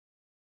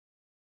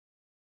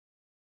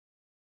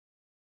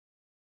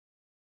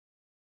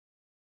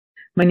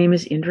My name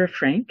is Indra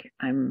Frank.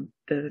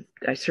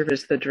 I serve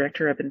as the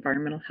Director of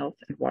Environmental Health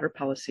and Water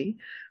Policy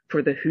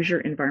for the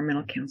Hoosier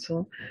Environmental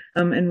Council.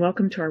 And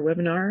welcome to our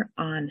webinar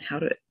on how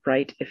to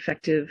write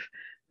effective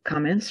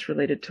comments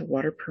related to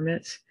water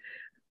permits.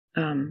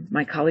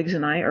 My colleagues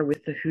and I are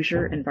with the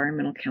Hoosier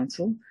Environmental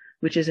Council,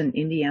 which is an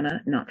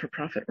Indiana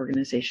not-for-profit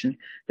organization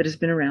that has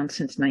been around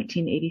since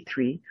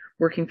 1983,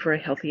 working for a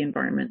healthy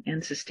environment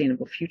and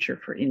sustainable future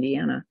for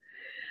Indiana.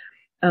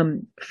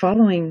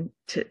 Following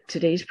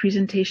today's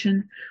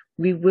presentation,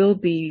 we will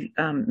be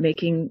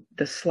making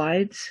the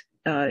slides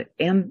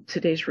and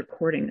today's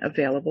recording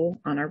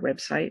available on our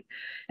website,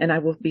 and I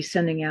will be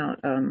sending out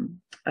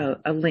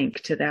a link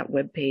to that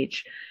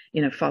webpage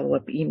in a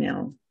follow-up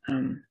email,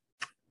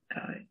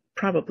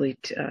 probably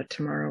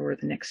tomorrow or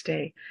the next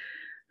day.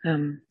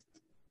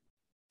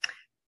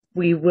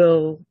 We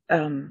will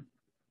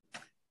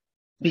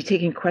be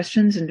taking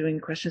questions and doing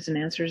questions and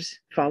answers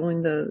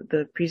following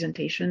the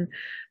presentation.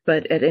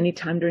 But at any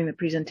time during the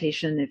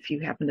presentation, if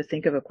you happen to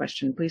think of a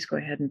question, please go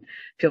ahead and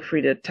feel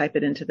free to type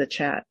it into the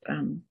chat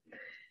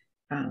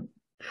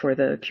for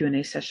the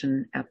Q&A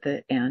session at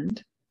the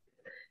end.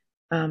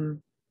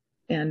 And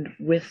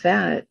with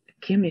that,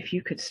 Kim, if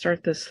you could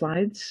start the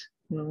slides,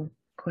 we'll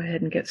go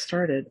ahead and get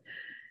started.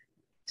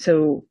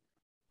 So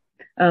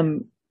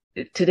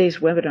today's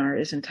webinar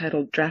is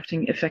entitled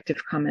Drafting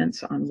Effective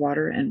Comments on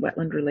Water and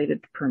Wetland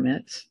Related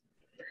Permits.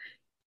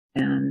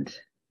 And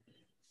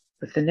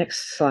with the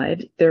next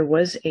slide, there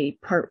was a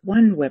part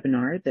 1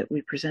 webinar that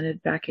we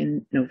presented back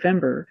in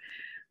November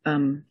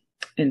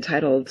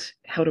entitled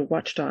How to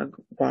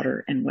Watchdog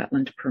Water and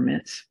Wetland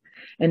Permits.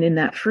 And in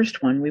that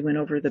first one, we went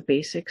over the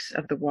basics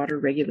of the water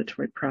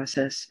regulatory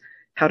process,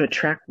 how to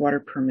track water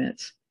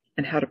permits,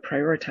 and how to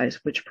prioritize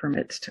which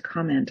permits to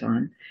comment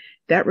on.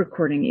 That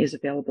recording is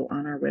available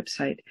on our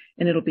website,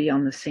 and it'll be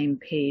on the same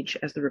page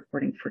as the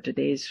recording for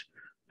today's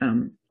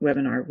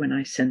webinar when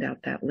I send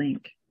out that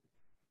link.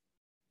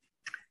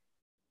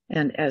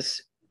 And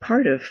as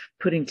part of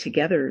putting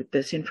together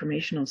this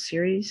informational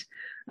series,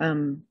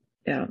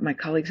 my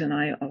colleagues and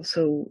I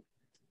also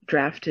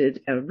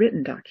drafted a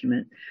written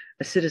document,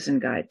 a citizen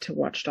guide to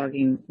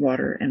watchdogging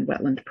water and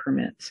wetland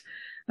permits.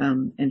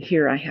 And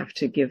here I have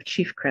to give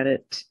chief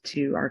credit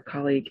to our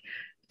colleague,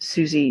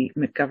 Susie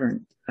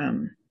McGovern,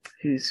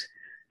 who's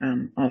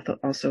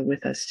also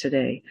with us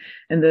today.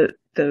 And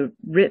the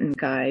written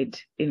guide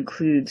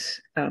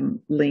includes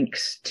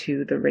links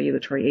to the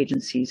regulatory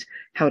agencies,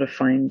 how to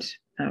find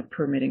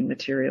permitting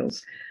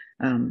materials,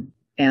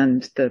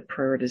 and the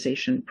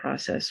prioritization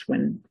process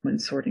when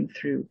sorting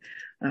through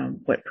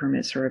what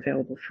permits are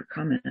available for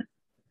comment.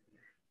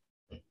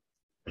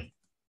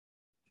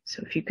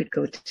 So if you could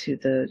go to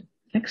the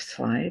next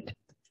slide.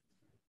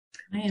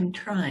 I am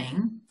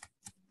trying.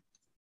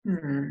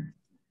 There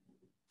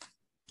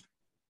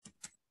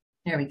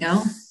we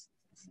go.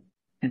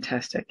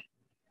 Fantastic.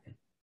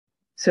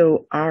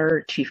 So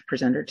our chief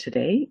presenter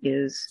today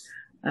is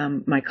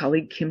my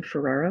colleague, Kim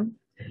Ferraro.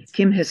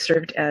 Kim has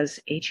served as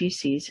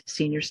HEC's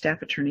senior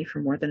staff attorney for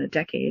more than a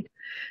decade.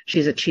 She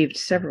has achieved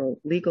several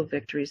legal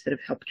victories that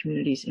have helped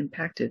communities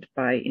impacted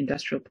by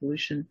industrial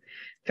pollution,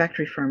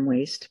 factory farm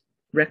waste,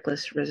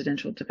 reckless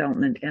residential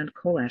development, and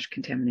coal ash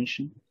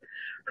contamination.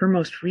 Her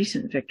most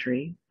recent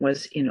victory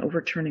was in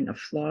overturning a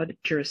flawed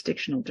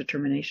jurisdictional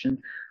determination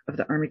of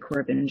the Army Corps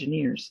of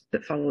Engineers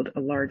that followed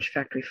a large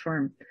factory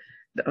farm,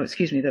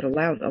 that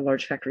allowed a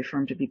large factory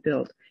farm to be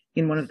built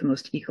in one of the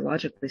most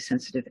ecologically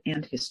sensitive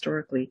and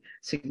historically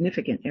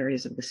significant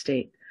areas of the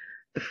state,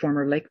 the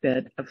former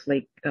lakebed of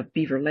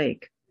Beaver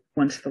Lake,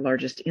 once the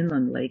largest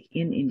inland lake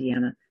in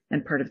Indiana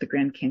and part of the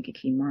Grand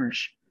Kankakee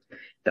Marsh.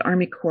 The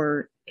Army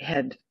Corps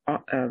had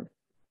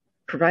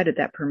provided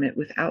that permit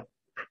without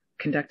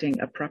conducting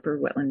a proper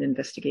wetland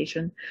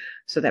investigation.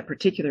 So that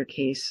particular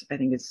case, I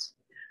think, is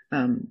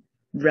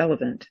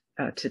relevant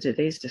to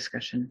today's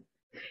discussion.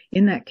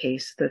 In that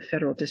case, the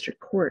Federal District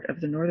Court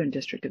of the Northern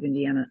District of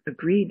Indiana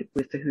agreed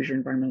with the Hoosier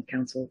Environmental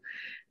Council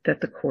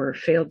that the Corps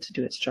failed to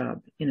do its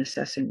job in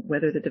assessing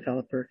whether the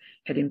developer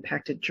had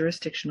impacted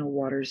jurisdictional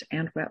waters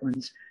and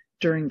wetlands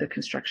during the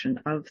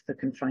construction of the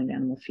confined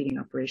animal feeding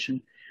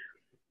operation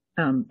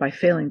by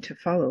failing to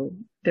follow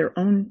their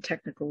own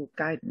technical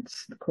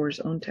guidance, the Corps'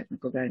 own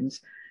technical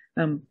guidance,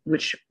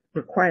 which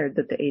required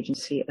that the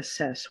agency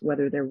assess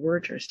whether there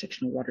were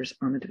jurisdictional waters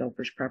on the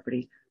developer's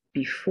property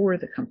before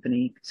the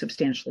company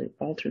substantially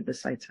altered the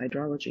site's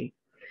hydrology.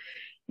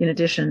 In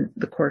addition,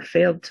 the Corps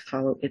failed to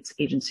follow its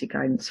agency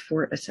guidance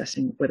for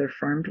assessing whether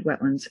farmed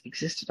wetlands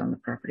existed on the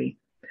property.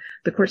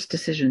 The Court's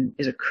decision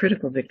is a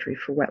critical victory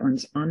for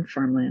wetlands on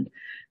farmland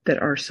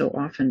that are so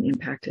often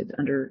impacted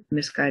under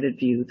misguided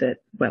view that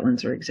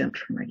wetlands are exempt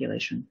from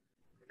regulation.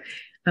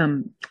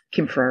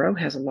 Kim Ferraro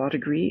has a law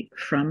degree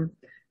from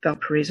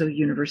Valparaiso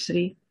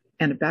University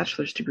and a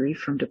bachelor's degree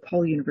from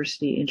DePaul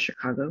University in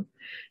Chicago.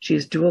 She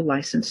is dual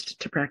licensed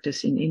to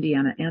practice in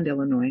Indiana and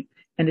Illinois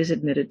and is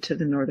admitted to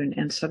the Northern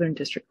and Southern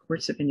District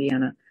Courts of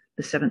Indiana,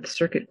 the Seventh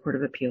Circuit Court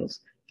of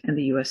Appeals, and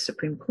the U.S.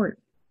 Supreme Court.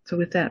 So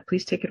with that,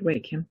 please take it away,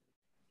 Kim.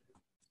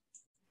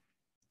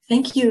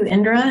 Thank you,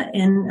 Indra,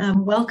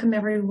 and welcome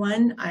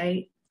everyone.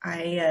 I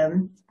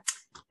am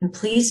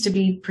pleased to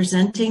be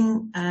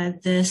presenting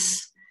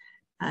this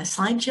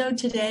slideshow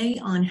today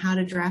on how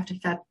to draft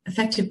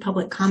effective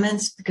public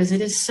comments, because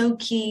it is so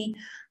key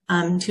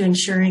to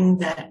ensuring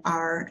that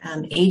our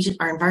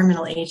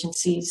environmental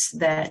agencies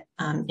that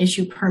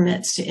issue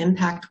permits to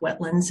impact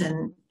wetlands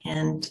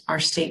and our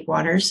state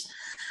waters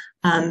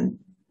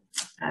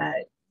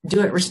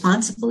do it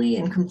responsibly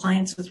in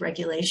compliance with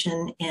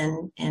regulation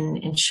and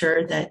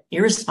ensure that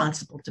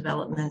irresponsible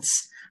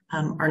developments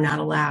are not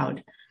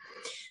allowed.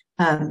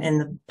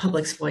 And the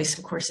public's voice,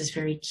 of course, is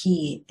very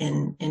key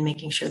in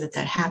making sure that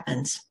that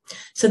happens.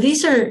 So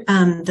these are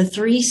the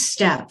 3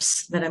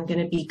 steps that I'm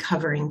going to be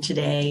covering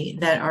today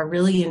that are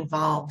really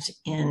involved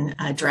in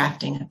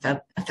drafting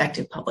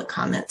effective public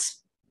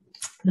comments.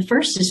 The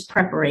first is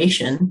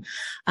preparation,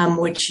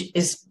 which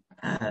is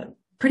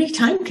pretty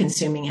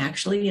time-consuming,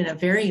 actually, and a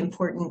very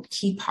important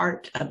key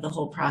part of the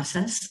whole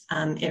process.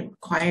 It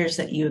requires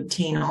that you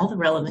obtain all the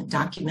relevant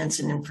documents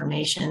and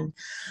information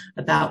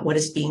about what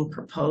is being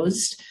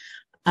proposed.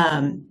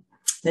 The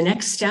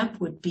next step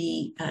would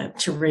be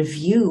to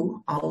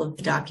review all of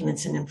the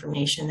documents and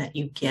information that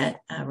you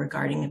get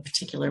regarding a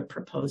particular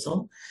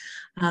proposal.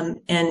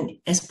 And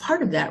as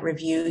part of that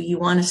review, you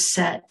want to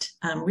set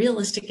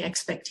realistic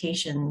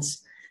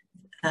expectations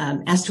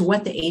as to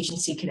what the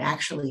agency could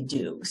actually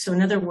do. So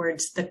in other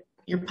words,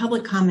 your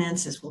public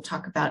comments, as we'll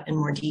talk about in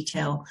more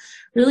detail,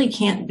 really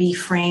can't be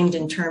framed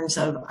in terms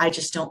of, I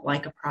just don't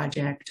like a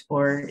project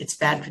or it's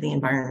bad for the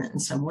environment in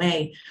some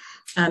way.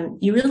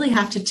 You really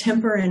have to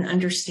temper and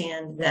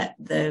understand that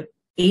the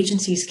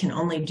agencies can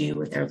only do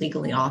what they're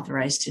legally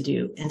authorized to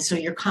do. And so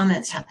your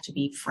comments have to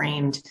be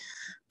framed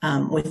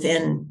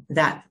within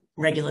that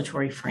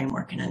regulatory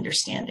framework and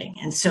understanding.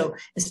 And so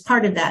as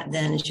part of that,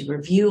 then, as you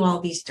review all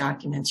these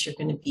documents, you're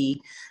going to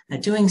be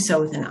doing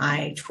so with an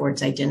eye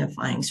towards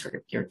identifying sort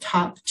of your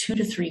top 2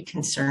 to 3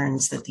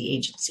 concerns that the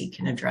agency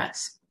can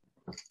address.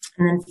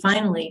 And then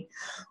finally,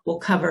 we'll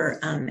cover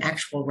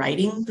actual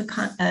writing the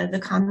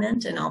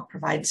comment, and I'll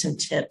provide some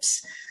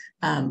tips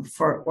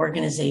for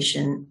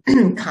organization,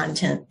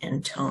 content,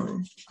 and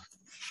tone.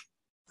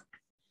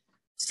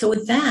 So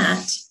with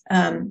that,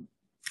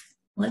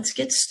 let's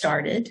get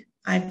started.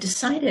 I've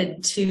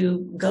decided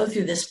to go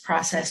through this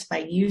process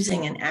by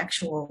using an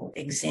actual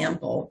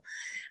example.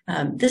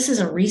 This is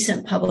a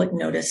recent public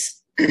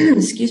notice,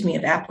 excuse me,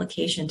 of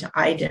application to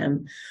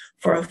IDEM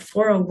for a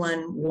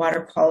 401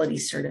 water quality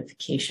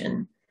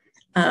certification.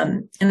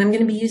 And I'm going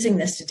to be using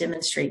this to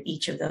demonstrate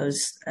each of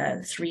those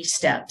 3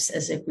 steps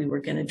as if we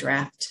were going to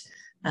draft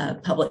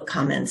public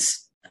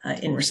comments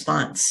in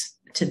response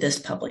to this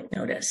public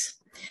notice.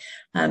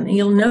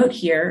 You'll note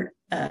here,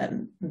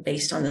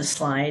 based on the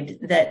slide,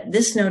 that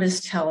this notice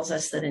tells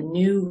us that a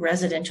new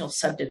residential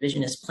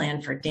subdivision is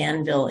planned for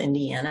Danville,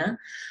 Indiana,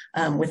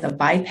 with a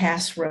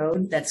bypass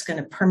road that's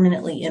going to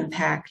permanently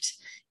impact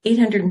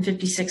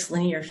 856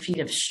 linear feet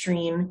of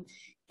stream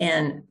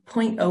and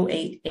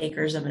 0.08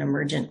 acres of an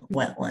emergent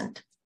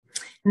wetland.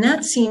 And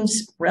that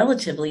seems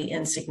relatively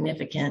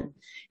insignificant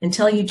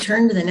until you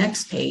turn to the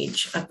next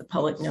page of the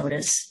public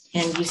notice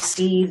and you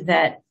see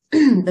that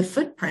the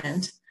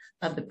footprint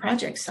of the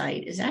project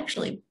site is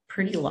actually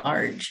pretty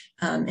large.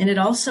 And it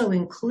also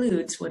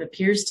includes what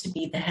appears to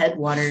be the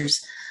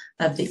headwaters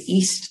of the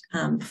east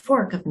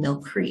fork of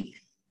Mill Creek,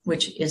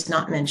 which is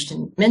not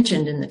mentioned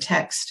in the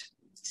text,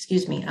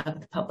 excuse me,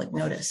 of the public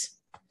notice.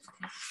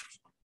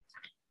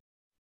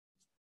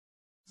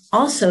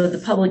 Also, the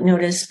public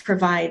notice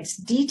provides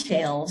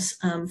details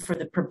for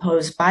the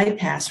proposed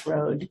bypass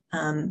road,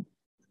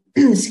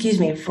 excuse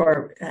me,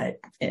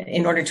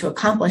 in order to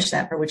accomplish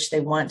that, for which they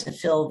want to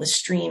fill the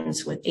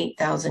streams with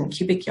 8,000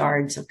 cubic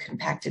yards of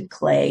compacted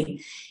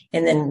clay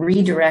and then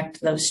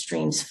redirect those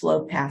streams'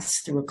 flow paths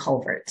through a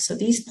culvert. So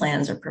these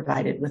plans are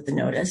provided with the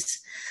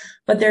notice,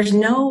 but there's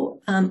no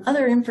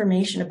other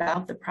information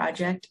about the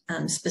project,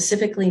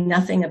 specifically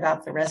nothing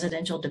about the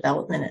residential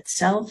development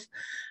itself,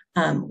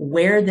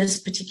 where this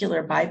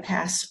particular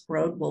bypass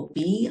road will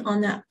be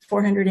on that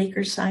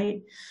 400-acre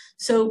site.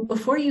 So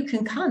before you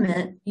can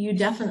comment, you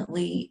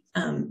definitely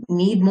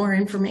need more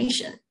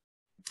information.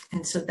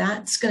 And so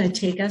that's going to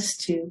take us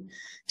to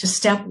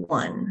step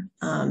 1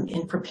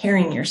 in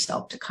preparing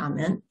yourself to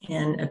comment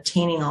and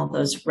obtaining all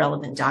those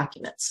relevant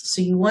documents.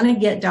 So you want to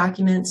get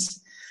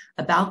documents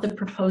about the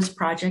proposed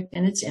project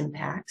and its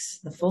impacts,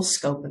 the full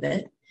scope of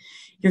it.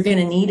 You're going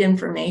to need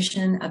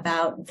information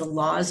about the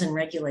laws and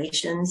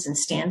regulations and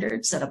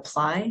standards that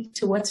apply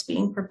to what's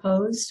being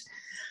proposed.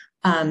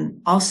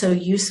 Also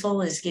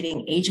useful is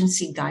getting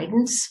agency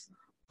guidance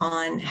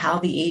on how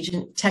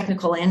the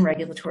technical and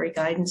regulatory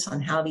guidance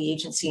on how the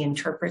agency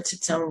interprets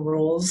its own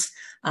rules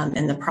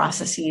and the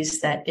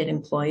processes that it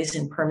employs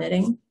in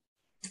permitting.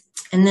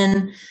 And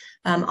then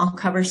I'll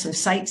cover some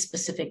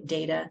site-specific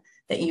data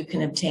that you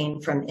can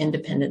obtain from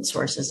independent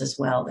sources as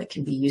well that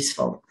can be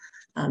useful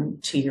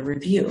to your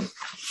review.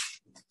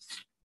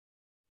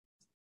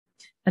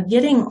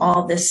 Getting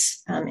all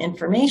this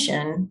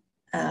information,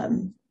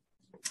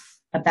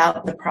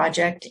 about the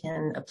project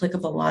and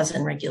applicable laws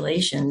and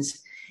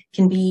regulations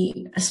can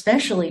be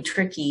especially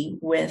tricky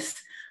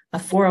with a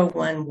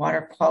 401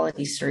 water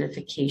quality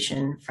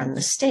certification from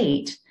the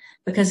state,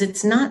 because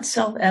it's not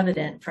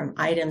self-evident from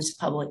IDEM's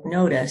public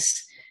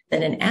notice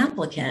that an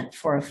applicant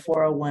for a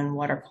 401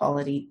 water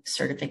quality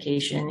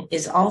certification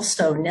is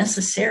also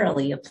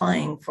necessarily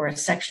applying for a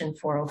Section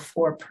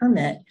 404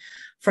 permit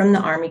from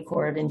the Army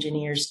Corps of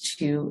Engineers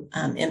to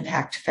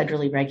impact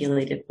federally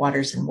regulated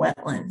waters and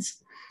wetlands.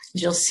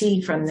 As you'll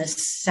see from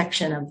this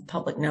section of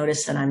public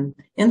notice that I'm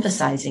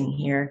emphasizing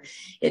here,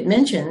 it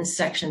mentions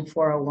Section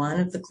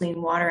 401 of the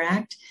Clean Water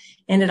Act,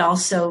 and it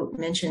also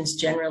mentions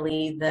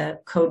generally the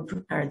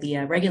code or the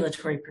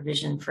regulatory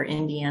provision for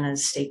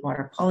Indiana's state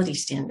water quality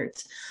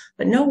standards.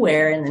 But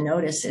nowhere in the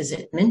notice is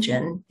it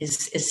mentioned,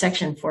 is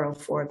Section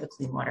 404 of the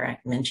Clean Water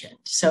Act mentioned.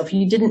 So if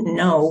you didn't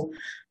know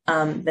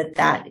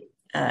that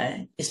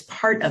is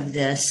part of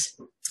this,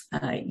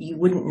 you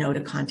wouldn't know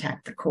to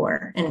contact the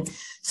Corps. And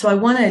so I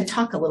want to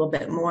talk a little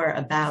bit more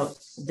about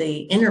the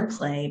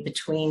interplay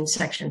between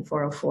Section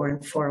 404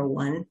 and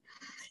 401.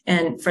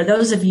 And for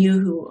those of you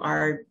who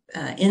are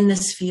in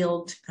this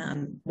field,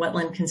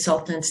 wetland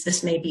consultants,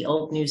 this may be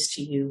old news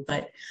to you,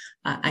 but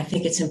I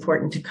think it's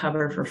important to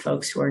cover for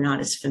folks who are not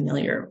as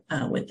familiar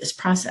with this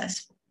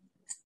process.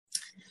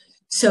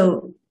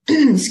 So,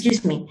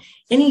 excuse me,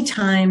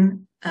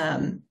 anytime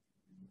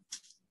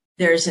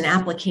there's an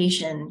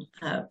application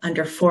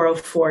under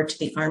 404 to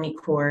the Army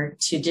Corps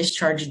to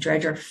discharge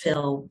dredge or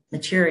fill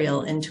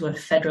material into a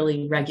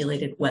federally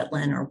regulated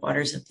wetland or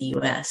waters of the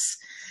U.S.,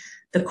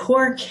 the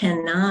Corps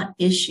cannot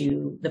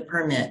issue the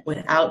permit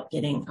without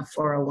getting a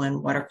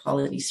 401 water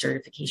quality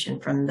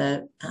certification from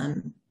the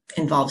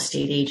involved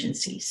state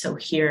agency. So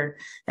here,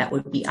 that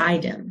would be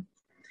IDEM.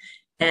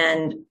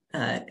 And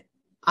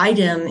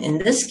IDEM, in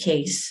this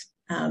case,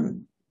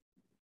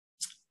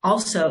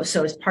 also,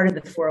 so as part of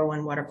the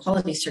 401 water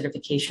quality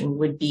certification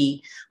would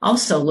be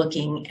also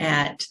looking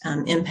at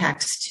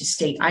impacts to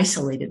state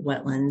isolated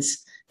wetlands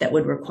that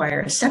would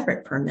require a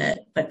separate permit,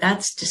 but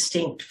that's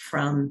distinct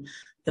from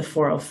the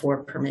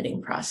 404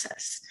 permitting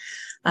process.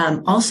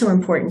 Also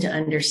important to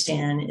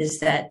understand is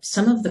that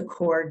some of the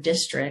Corps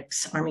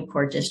districts, Army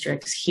Corps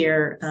districts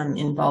here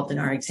involved in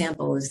our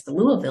example is the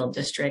Louisville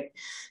district,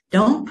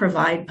 don't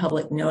provide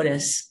public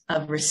notice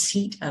of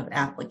receipt of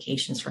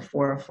applications for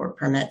 404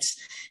 permits.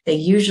 They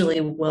usually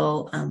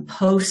will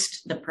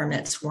post the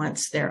permits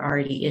once they're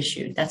already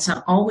issued. That's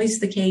not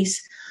always the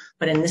case,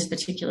 but in this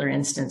particular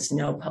instance,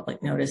 no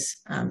public notice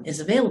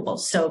is available.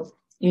 So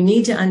you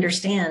need to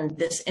understand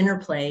this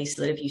interplay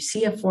so that if you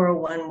see a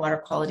 401 water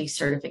quality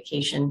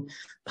certification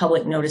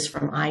public notice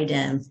from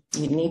IDEM,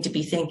 you need to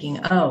be thinking,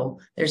 oh,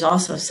 there's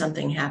also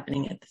something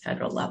happening at the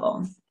federal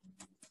level.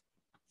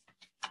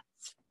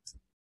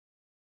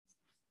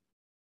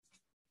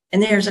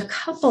 And there's a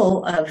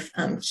couple of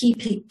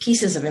key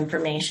pieces of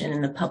information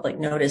in the public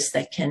notice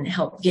that can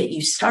help get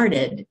you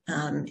started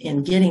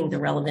in getting the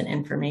relevant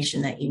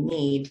information that you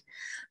need.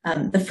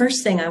 The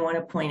first thing I want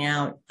to point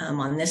out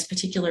on this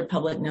particular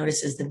public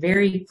notice is the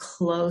very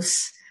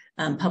close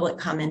public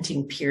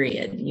commenting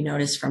period. You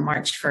notice from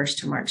March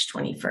 1st to March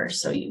 21st.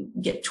 So you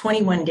get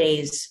 21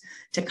 days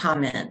to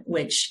comment,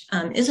 which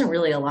isn't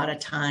really a lot of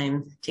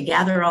time to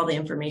gather all the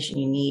information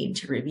you need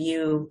to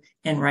review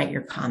and write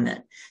your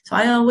comment. So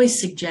I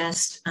always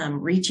suggest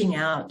reaching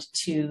out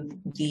to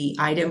the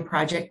IDEM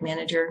project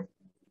manager,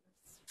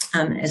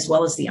 as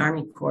well as the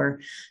Army Corps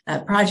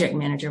project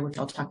manager, which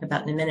I'll talk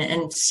about in a minute,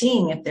 and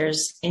seeing if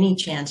there's any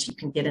chance you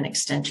can get an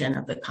extension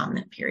of the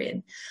comment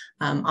period.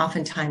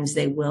 Oftentimes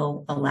they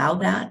will allow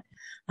that,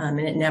 and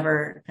it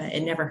never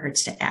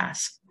hurts to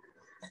ask.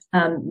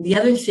 The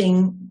other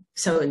thing,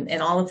 so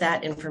in all of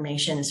that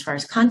information as far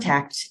as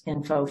contact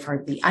info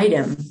for the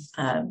IDEM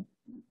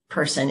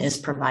person is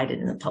provided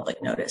in the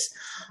public notice.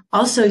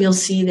 Also, you'll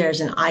see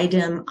there's an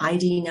IDEM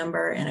ID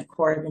number and a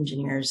Corps of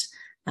Engineers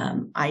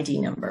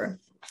ID number.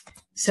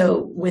 So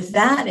with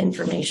that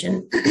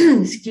information,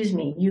 excuse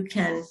me, you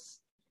can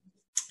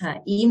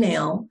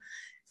email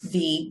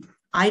the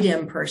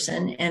IDEM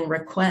person and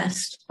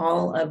request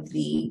all of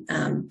the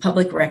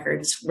public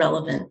records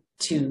relevant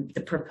to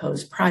the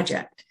proposed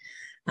project.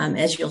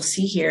 As you'll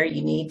see here,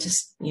 you need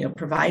to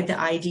provide the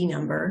ID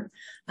number,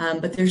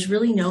 but there's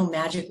really no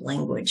magic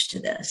language to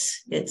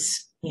this.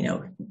 It's,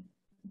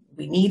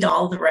 we need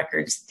all the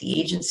records the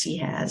agency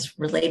has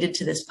related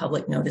to this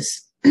public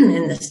notice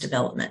in this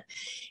development.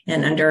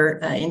 And under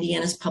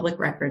Indiana's public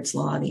records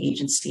law, the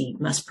agency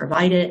must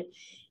provide it.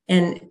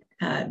 And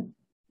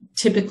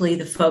typically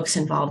the folks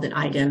involved at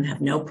IDEM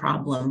have no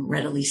problem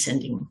readily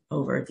sending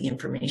over the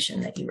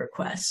information that you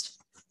request.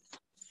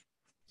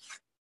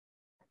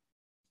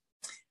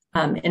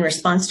 In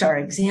response to our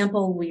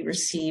example, we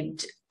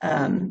received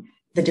the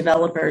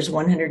developer's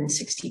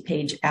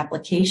 160-page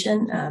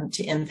application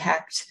to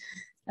impact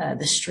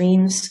the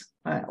streams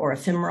or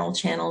ephemeral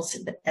channels,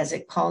 as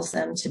it calls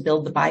them, to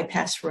build the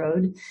bypass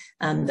road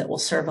that will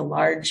serve a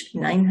large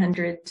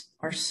 900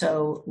 or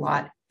so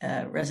lot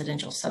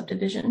residential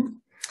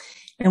subdivision.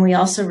 And we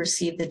also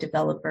received the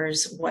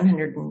developer's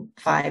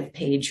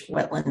 105-page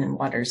wetland and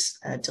waters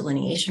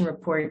delineation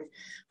report,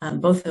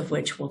 both of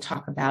which we'll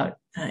talk about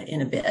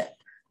in a bit.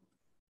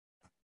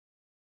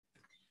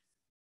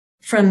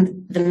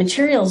 From the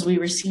materials we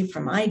received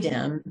from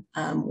IDEM,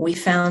 we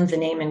found the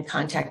name and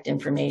contact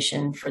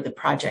information for the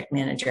project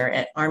manager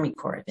at Army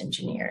Corps of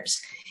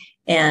Engineers.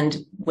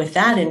 And with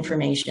that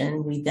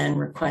information, we then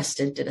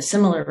did a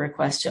similar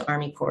request to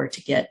Army Corps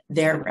to get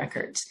their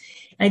records.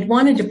 I'd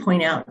wanted to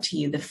point out to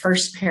you the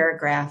first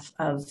paragraph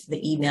of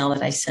the email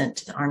that I sent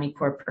to the Army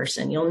Corps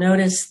person. You'll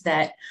notice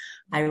that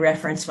I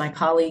referenced my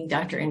colleague,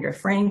 Dr. Indra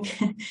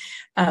Frank.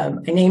 I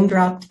name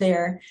dropped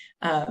there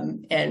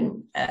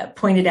and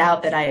pointed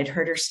out that I had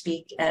heard her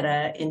speak at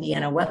an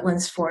Indiana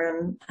Wetlands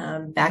Forum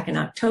back in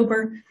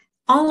October.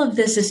 All of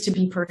this is to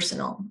be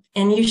personal,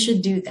 and you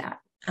should do that.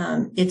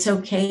 It's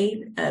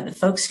okay. The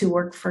folks who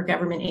work for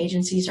government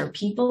agencies are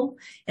people,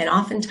 and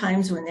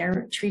oftentimes when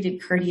they're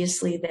treated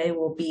courteously, they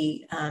will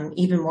be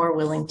even more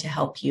willing to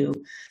help you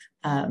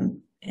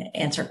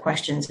answer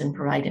questions and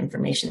provide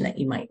information that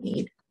you might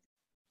need.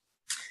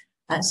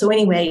 So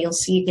anyway, you'll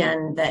see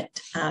again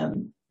that,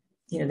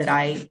 that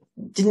I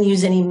didn't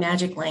use any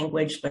magic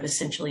language, but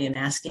essentially am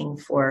asking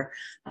for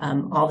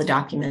all the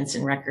documents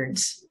and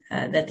records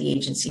that the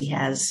agency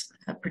has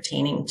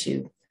pertaining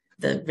to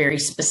the very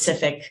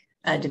specific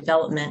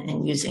development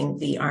and using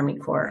the Army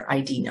Corps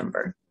ID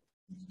number.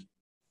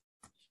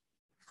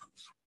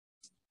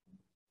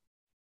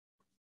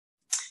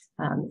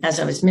 As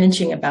I was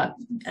mentioning about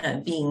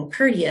being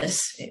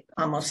courteous,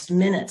 almost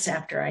minutes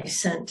after I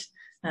sent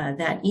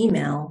that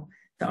email,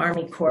 the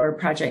Army Corps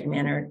project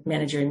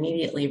manager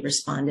immediately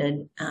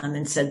responded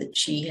and said that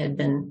she had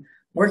been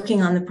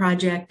working on the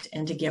project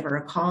and to give her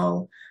a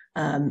call.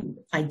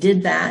 I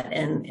did that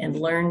and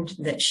learned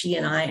that she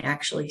and I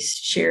actually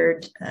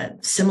shared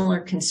similar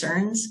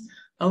concerns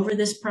over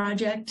this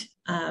project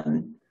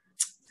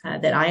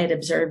that I had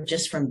observed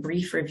just from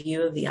brief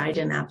review of the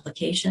IDEM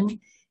application,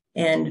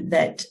 and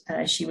that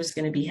she was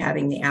going to be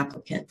having the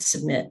applicant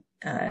submit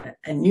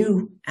a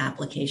new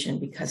application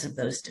because of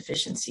those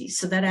deficiencies.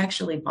 So that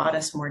actually bought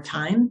us more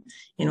time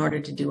in order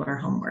to do our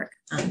homework.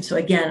 So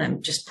again,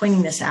 I'm just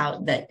pointing this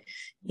out that,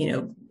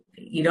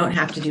 you don't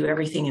have to do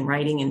everything in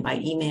writing and by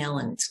email,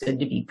 and it's good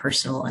to be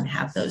personal and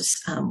have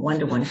those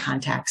one-to-one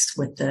contacts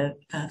with the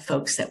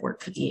folks that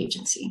work for the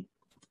agency.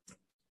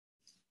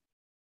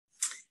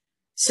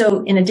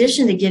 So in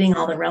addition to getting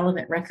all the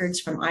relevant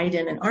records from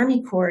IDEM and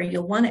Army Corps,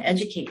 you'll want to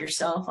educate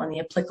yourself on the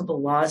applicable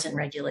laws and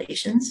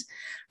regulations.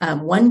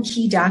 One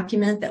key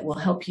document that will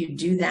help you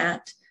do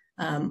that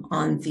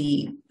on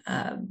the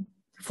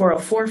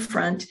 404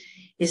 front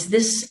is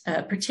this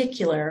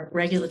particular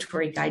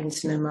regulatory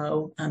guidance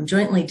memo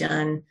jointly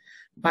done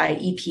by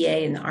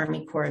EPA and the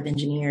Army Corps of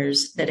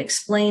Engineers that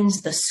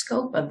explains the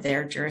scope of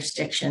their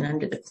jurisdiction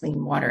under the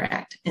Clean Water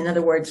Act. In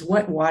other words,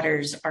 what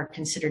waters are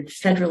considered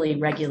federally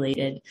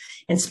regulated,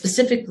 and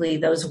specifically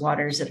those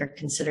waters that are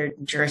considered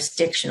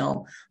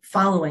jurisdictional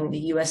following the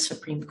U.S.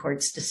 Supreme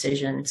Court's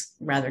decisions,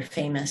 rather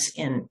famous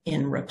in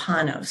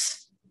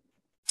Rapanos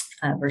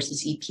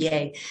versus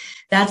EPA.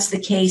 That's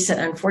the case that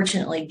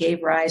unfortunately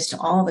gave rise to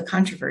all the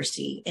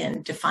controversy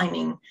in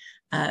defining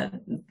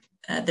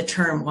the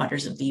term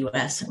waters of the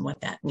U.S. and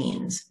what that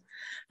means.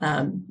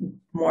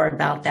 More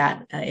about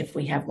that if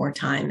we have more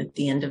time at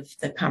the end of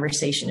the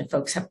conversation, if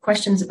folks have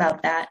questions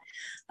about that.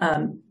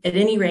 At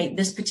any rate,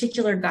 this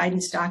particular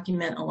guidance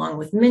document, along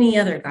with many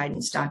other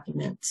guidance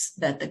documents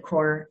that the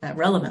Corps,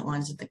 relevant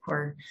ones that the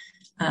Corps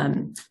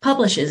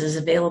publishes, is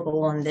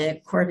available on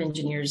the Corps of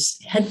Engineers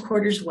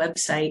headquarters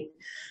website.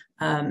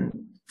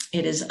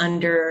 It is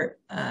under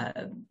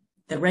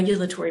the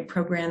regulatory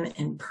program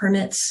and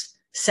permits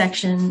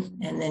section,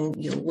 and then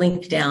you'll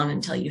link down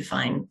until you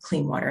find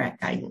Clean Water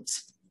Act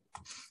guidance.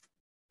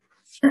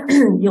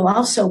 You'll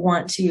also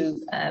want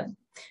to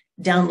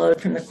download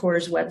from the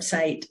Corps'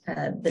 website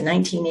the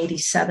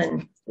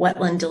 1987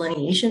 Wetland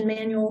Delineation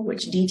Manual,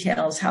 which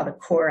details how the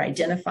Corps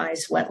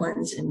identifies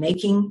wetlands in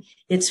making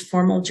its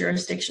formal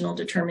jurisdictional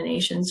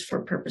determinations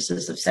for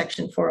purposes of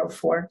Section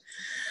 404.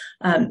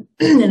 And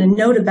a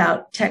note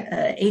about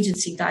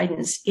agency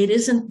guidance: it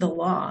isn't the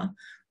law,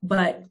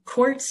 but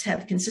courts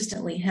have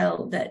consistently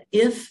held that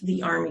if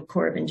the Army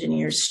Corps of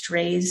Engineers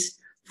strays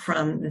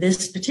from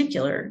this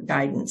particular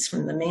guidance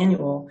from the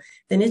manual,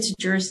 then its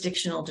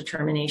jurisdictional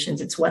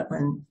determinations,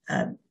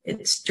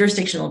 its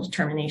jurisdictional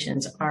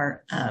determinations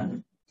are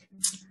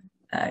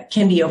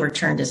can be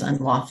overturned as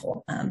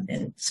unlawful,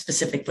 and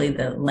specifically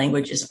the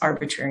language is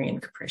arbitrary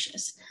and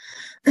capricious.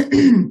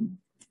 In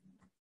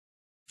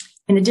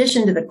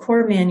addition to the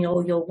Corps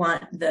manual, you'll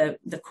want the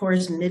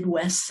Corps'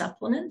 Midwest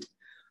Supplement,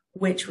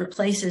 which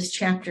replaces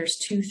chapters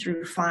 2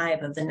 through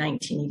 5 of the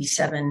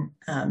 1987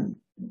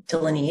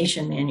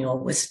 delineation manual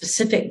with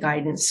specific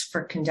guidance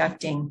for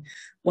conducting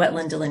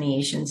wetland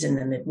delineations in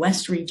the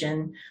Midwest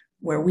region,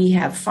 where we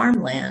have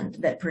farmland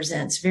that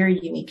presents very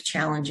unique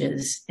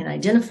challenges in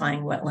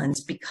identifying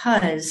wetlands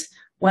because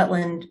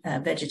wetland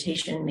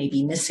vegetation may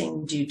be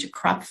missing due to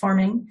crop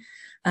farming,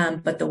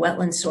 but the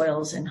wetland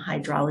soils and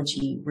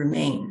hydrology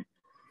remain.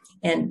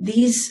 And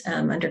these,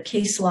 under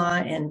case law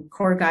and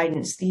core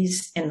guidance,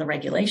 these and the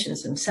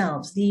regulations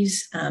themselves,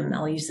 these,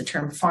 I'll use the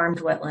term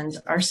farmed wetlands,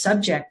 are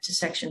subject to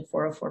Section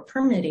 404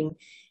 permitting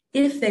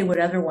if they would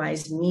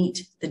otherwise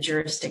meet the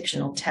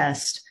jurisdictional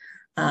test.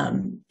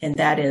 And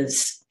that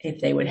is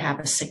if they would have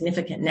a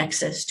significant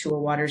nexus to a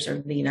waters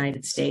of the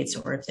United States,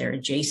 or if they're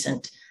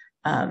adjacent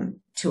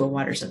to a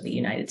waters of the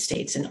United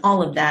States. And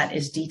all of that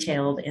is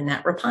detailed in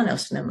that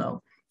Rapanos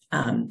memo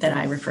that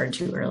I referred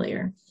to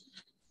earlier.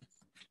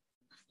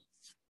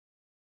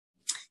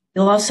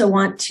 You'll also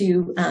want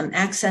to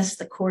access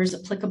the Corps'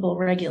 applicable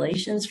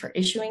regulations for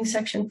issuing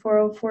Section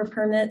 404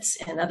 permits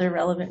and other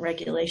relevant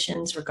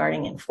regulations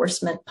regarding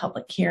enforcement,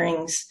 public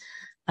hearings,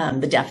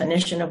 the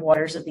definition of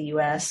waters of the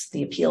U.S.,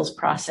 the appeals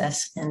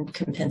process, and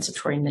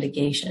compensatory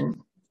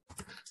mitigation.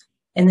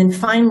 And then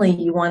finally,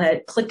 you want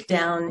to click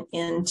down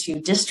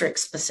into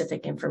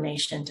district-specific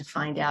information to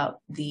find out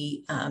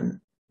the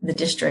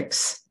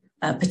district's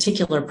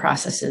particular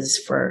processes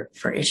for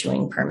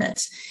issuing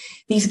permits.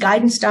 These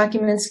guidance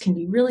documents can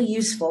be really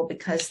useful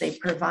because they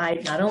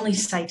provide not only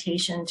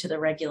citation to the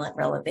relevant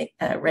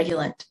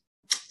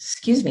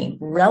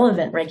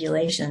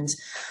regulations,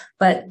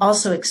 but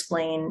also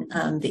explain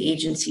the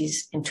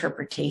agency's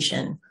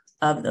interpretation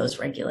of those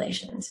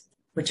regulations,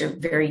 which are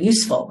very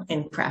useful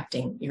in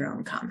crafting your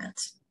own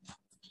comments.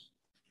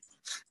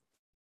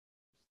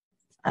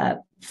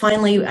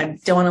 Finally, I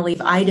don't want to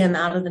leave IDEM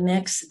out of the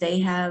mix. They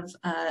have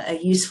a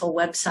useful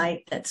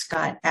website that's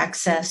got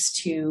access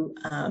to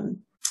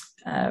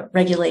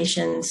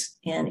regulations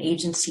and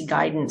agency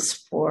guidance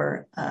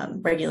for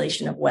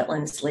regulation of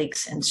wetlands,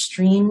 lakes, and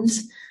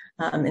streams,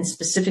 and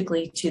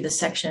specifically to the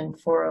Section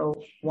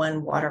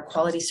 401 water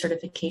quality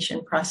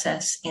certification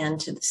process and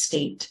to the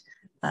state's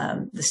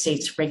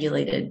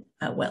regulated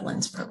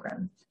wetlands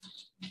program.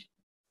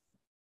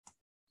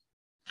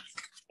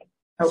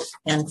 Oh,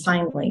 and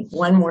finally,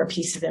 one more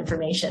piece of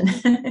information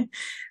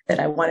that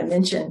I want to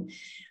mention.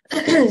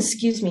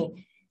 Excuse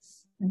me.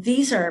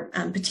 These are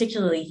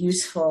particularly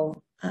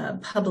useful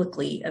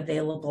publicly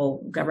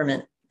available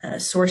government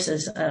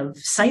sources of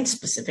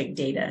site-specific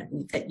data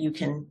that you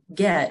can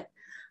get.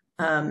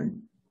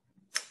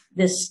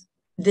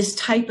 This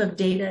type of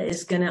data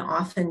is going to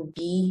often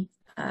be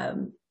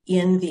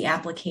in the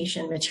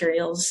application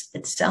materials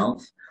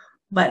itself.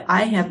 But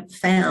I have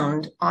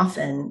found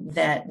often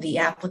that the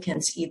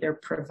applicants either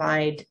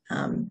provide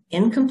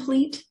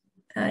incomplete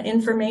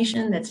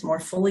information that's more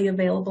fully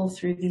available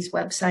through these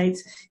websites,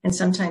 and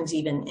sometimes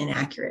even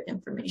inaccurate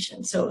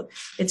information. So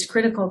it's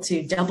critical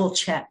to double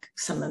check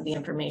some of the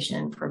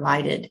information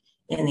provided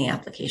in the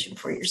application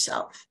for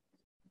yourself.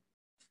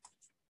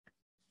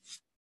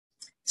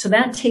 So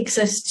that takes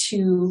us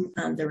to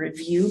the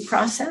review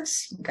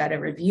process. You've got to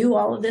review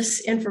all of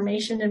this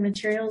information and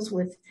materials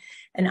with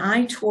an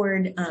eye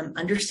toward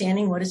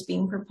understanding what is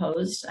being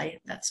proposed.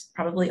 That's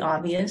probably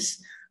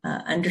obvious.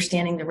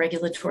 Understanding the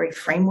regulatory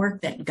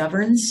framework that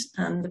governs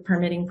the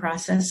permitting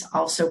process,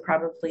 also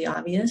probably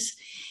obvious.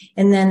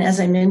 And then, as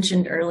I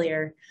mentioned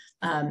earlier,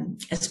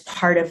 as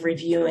part of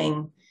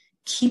reviewing,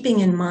 keeping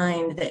in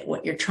mind that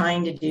what you're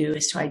trying to do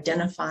is to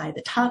identify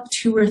the top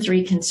 2 or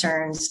 3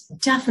 concerns,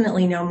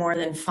 definitely no more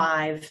than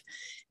 5,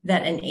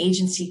 that an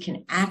agency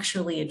can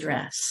actually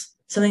address.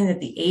 Something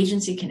that the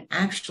agency can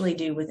actually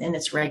do within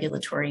its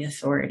regulatory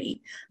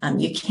authority.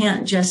 You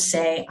can't just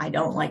say, I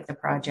don't like the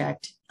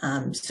project,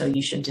 so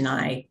you should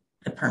deny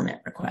the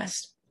permit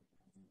request.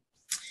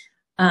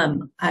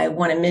 I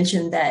want to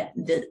mention that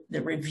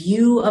the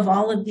review of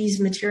all of these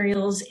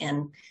materials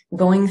and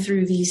going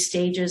through these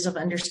stages of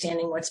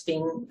understanding what's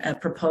being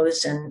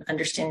proposed and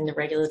understanding the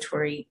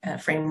regulatory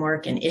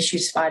framework and issue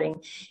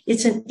spotting,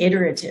 it's an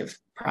iterative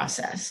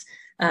process.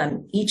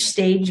 Each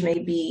stage may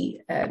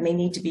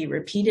need to be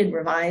repeated,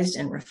 revised,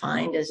 and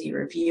refined as you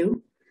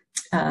review.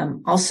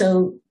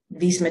 Also,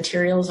 these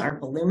materials are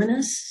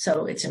voluminous,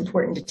 so it's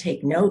important to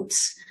take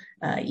notes,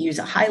 use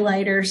a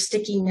highlighter,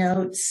 sticky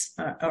notes,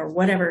 or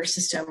whatever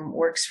system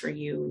works for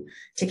you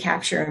to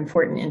capture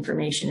important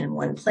information in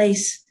one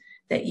place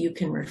that you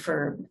can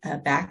refer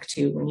back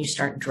to when you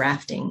start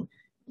drafting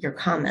your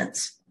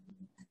comments.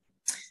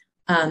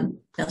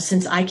 Now,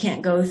 since I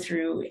can't go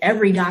through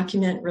every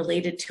document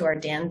related to our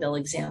Danville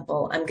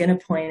example, I'm going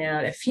to point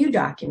out a few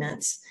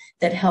documents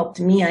that helped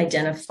me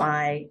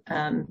identify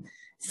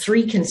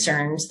 3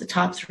 concerns, the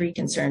top 3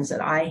 concerns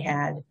that I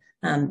had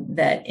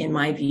that, in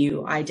my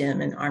view, IDEM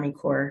and Army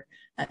Corps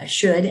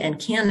should and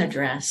can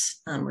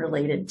address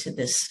related to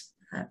this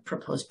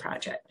proposed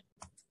project.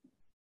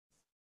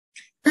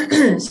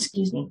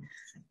 Excuse me.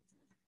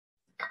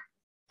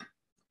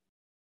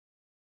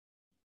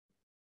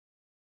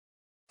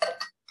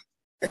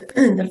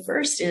 The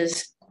first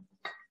is,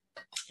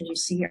 as you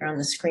see here on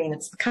the screen,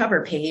 it's the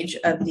cover page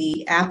of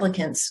the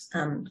applicant's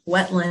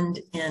wetland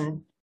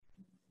and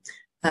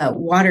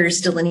waters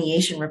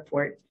delineation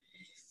report.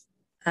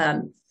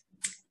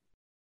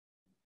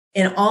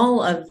 And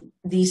all of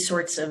these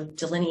sorts of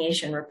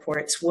delineation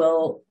reports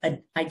will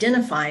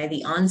identify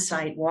the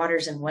on-site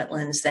waters and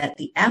wetlands that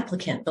the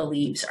applicant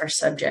believes are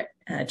subject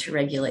to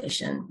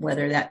regulation,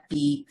 whether that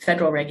be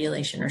federal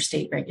regulation or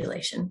state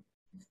regulation.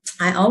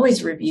 I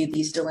always review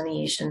these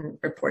delineation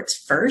reports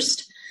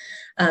first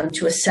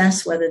to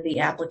assess whether the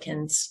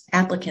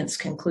applicant's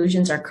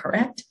conclusions are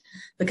correct,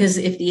 because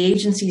if the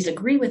agencies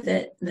agree with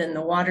it, then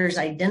the waters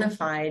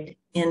identified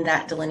in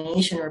that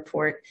delineation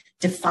report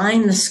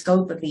define the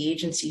scope of the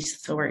agency's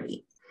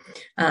authority.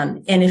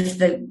 And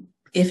if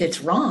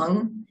it's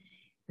wrong,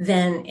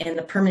 then, and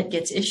the permit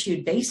gets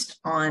issued based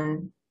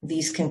on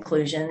these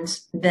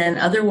conclusions, then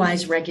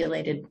otherwise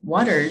regulated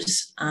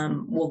waters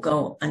will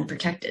go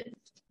unprotected.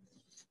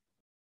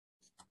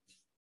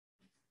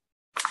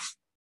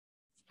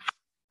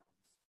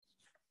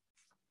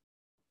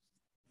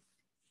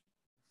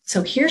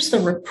 So here's the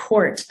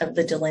report of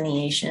the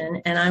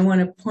delineation, and I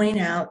want to point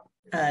out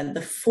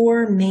the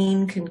four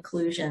main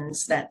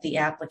conclusions that the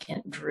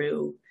applicant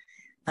drew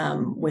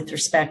with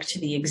respect to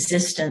the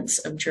existence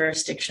of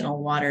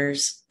jurisdictional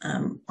waters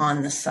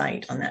on the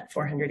site, on that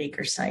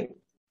 400-acre site.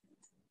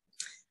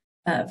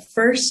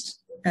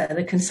 First,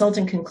 the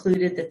consultant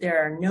concluded that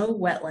there are no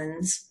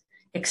wetlands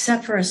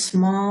except for a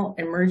small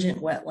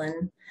emergent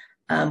wetland,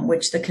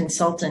 which the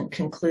consultant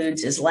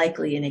concludes is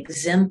likely an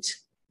exempt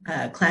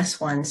Class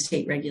 1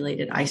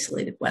 state-regulated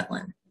isolated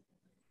wetland.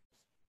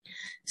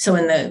 So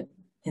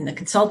in the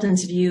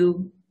consultant's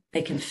view,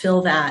 they can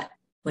fill that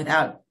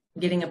without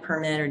getting a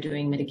permit or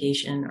doing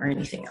mitigation or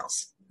anything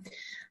else.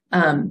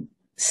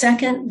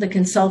 Second, the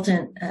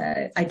consultant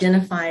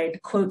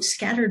identified, quote,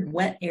 scattered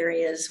wet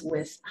areas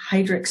with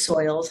hydric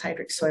soils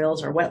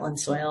or wetland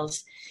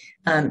soils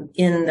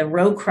in the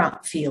row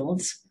crop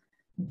fields,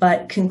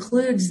 but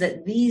concludes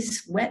that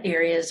these wet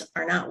areas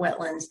are not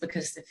wetlands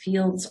because the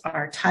fields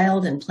are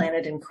tiled and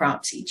planted in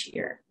crops each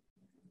year.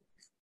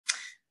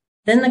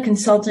 Then the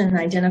consultant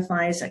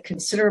identifies a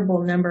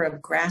considerable number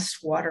of grass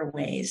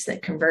waterways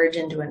that converge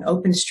into an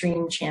open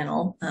stream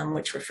channel,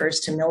 which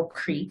refers to Mill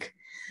Creek,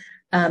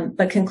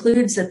 but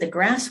concludes that the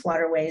grass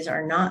waterways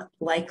are not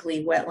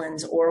likely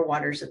wetlands or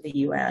waters of the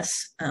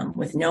U.S.,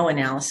 with no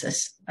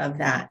analysis of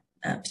that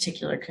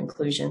particular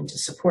conclusion to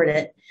support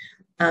it,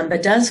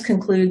 but does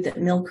conclude that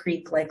Mill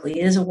Creek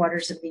likely is a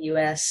waters of the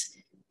U.S.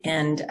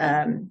 and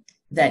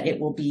that it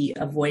will be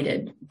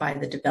avoided by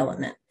the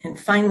development. And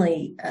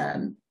finally,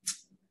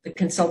 the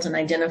consultant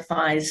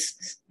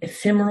identifies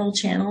ephemeral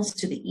channels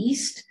to the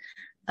east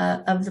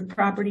of the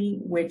property,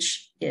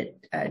 which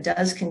it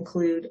does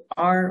conclude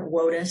are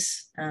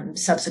WOTUS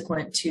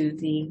subsequent to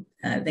the,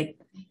 I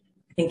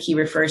think he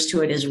refers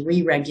to it as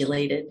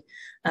re-regulated,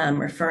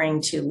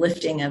 referring to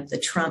lifting of the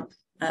Trump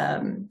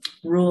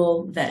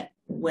rule that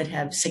would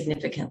have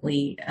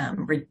significantly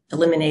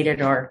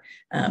eliminated or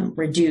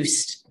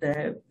reduced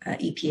the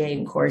EPA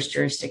and Corps'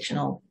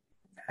 jurisdictional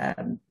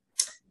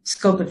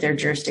scope of their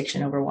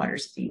jurisdiction over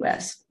waters of the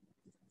U.S.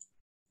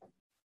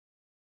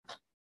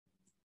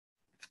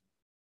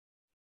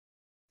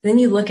 Then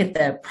you look at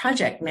the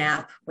project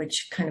map,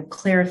 which kind of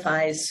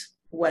clarifies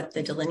what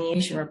the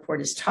delineation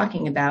report is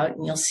talking about,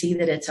 and you'll see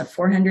that it's a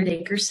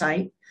 400-acre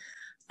site.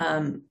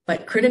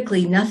 But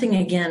critically, nothing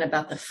again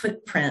about the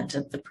footprint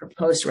of the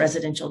proposed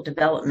residential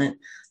development,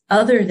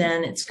 other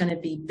than it's going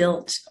to be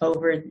built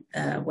over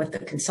what the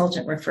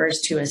consultant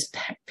refers to as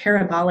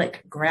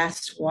parabolic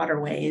grass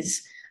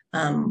waterways,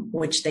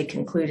 which they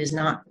conclude is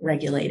not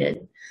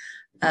regulated.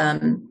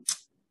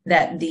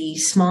 That the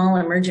small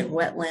emergent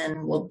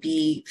wetland will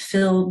be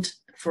filled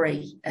for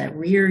a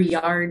rear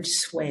yard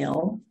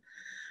swale,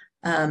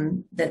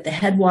 that the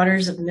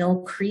headwaters of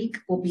Mill Creek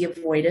will be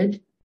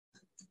avoided,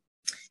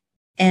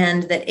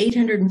 and that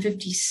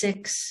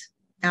 856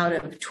 out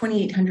of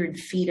 2,800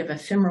 feet of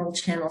ephemeral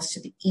channels to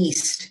the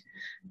east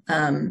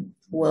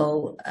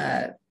they'll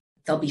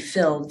be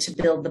filled to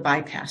build the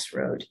bypass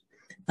road,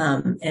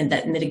 and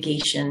that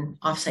mitigation,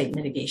 offsite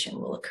mitigation,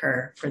 will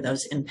occur for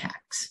those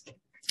impacts.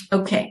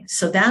 Okay,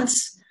 so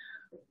that's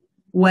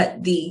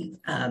what the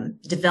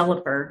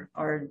developer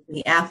or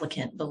the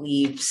applicant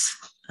believes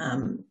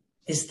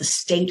is the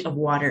state of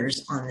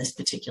waters on this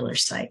particular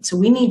site. So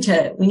we need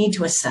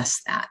to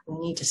assess that. We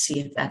need to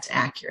see if that's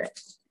accurate.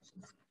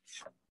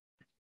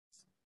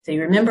 So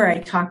you remember I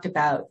talked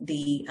about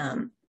the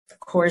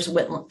Corps'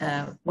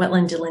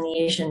 Wetland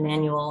Delineation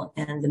Manual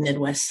and the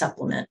Midwest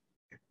Supplement.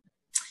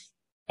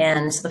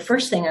 And so the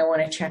first thing I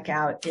want to check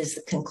out is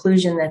the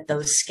conclusion that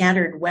those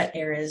scattered wet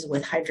areas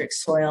with hydric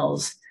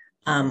soils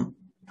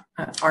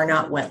are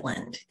not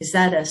wetland. Is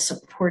that a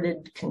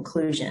supported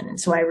conclusion? And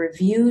so I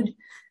reviewed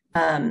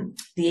the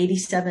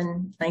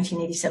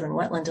 1987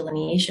 Wetland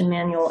Delineation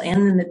Manual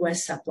and the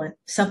Midwest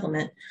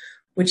Supplement,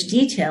 which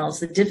details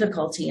the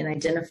difficulty in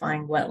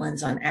identifying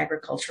wetlands on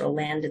agricultural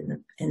land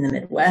in the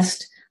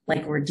Midwest,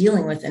 like we're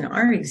dealing with in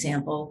our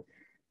example,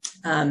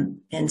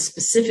 and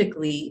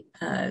specifically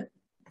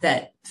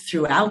that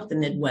throughout the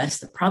Midwest,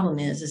 the problem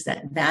is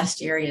that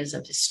vast areas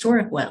of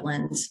historic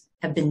wetlands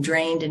have been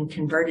drained and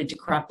converted to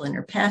cropland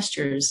or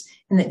pastures,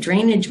 and that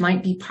drainage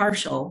might be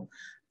partial,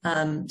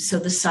 So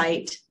the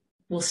site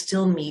will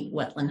still meet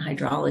wetland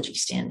hydrology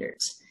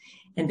standards.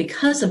 And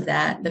because of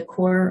that, the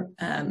Corps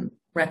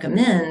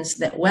recommends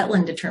that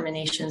wetland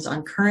determinations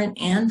on current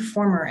and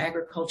former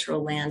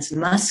agricultural lands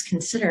must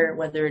consider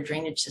whether a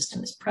drainage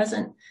system is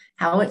present,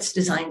 how it's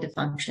designed to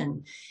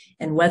function,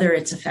 and whether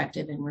it's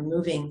effective in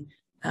removing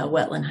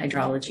wetland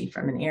hydrology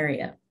from an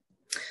area.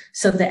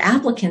 So the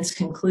applicant's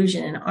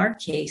conclusion in our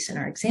case, in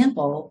our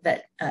example,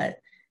 that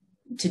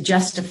to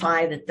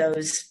justify that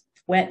those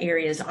wet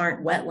areas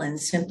aren't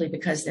wetlands simply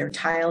because they're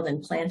tiled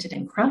and planted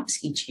in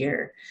crops each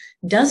year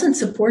doesn't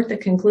support the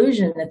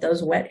conclusion that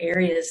those wet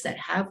areas that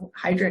have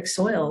hydric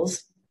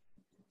soils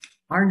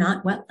are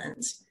not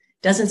wetlands.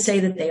 Doesn't say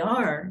that they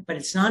are, but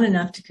it's not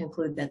enough to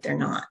conclude that they're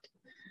not.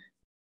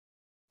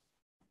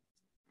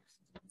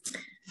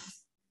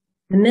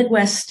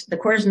 The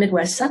Corps'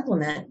 Midwest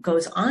Supplement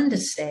goes on to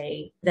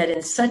say that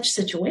in such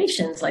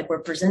situations like we're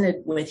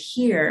presented with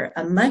here,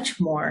 a much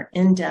more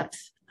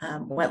in-depth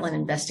wetland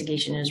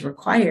investigation is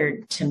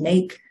required to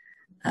make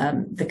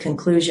the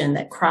conclusion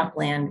that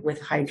cropland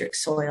with hydric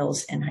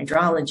soils and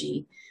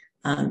hydrology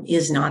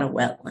is not a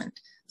wetland.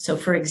 So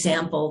for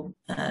example,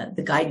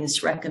 the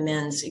guidance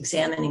recommends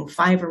examining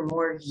 5 or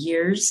more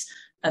years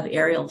of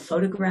aerial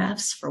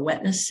photographs for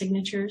wetness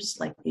signatures,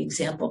 like the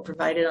example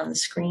provided on the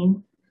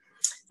screen,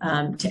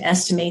 to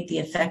estimate the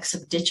effects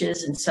of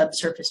ditches and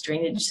subsurface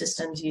drainage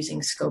systems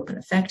using scope and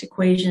effect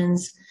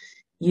equations,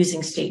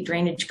 using state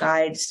drainage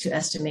guides to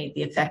estimate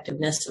the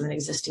effectiveness of an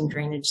existing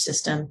drainage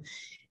system,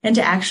 and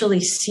to actually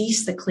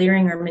cease the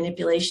clearing or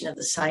manipulation of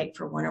the site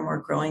for 1 or more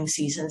growing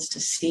seasons to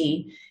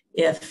see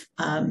if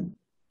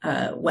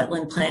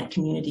wetland plant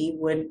community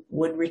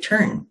would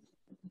return.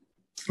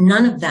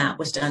 None of that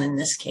was done in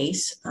this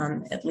case,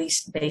 at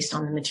least based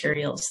on the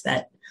materials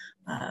that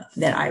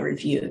I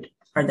reviewed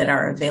or that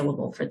are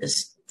available for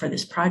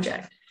this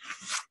project.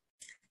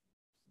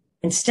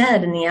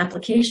 Instead, in the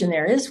application,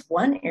 there is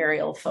one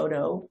aerial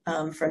photo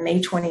from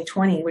May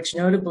 2020, which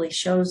notably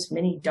shows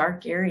many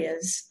dark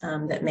areas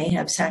that may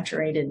have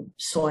saturated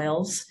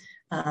soils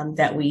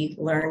that we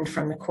learned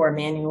from the Corps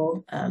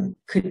manual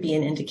could be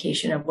an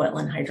indication of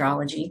wetland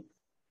hydrology.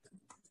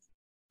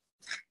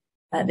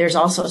 There's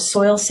also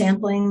soil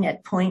sampling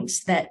at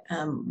points that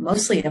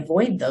mostly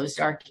avoid those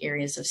dark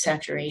areas of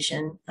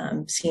saturation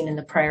seen in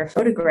the prior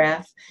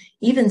photograph.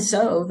 Even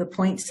so, the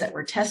points that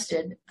were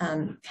tested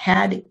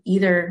had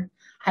either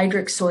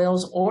hydric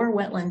soils or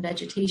wetland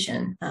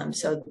vegetation.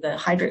 So the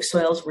hydric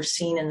soils were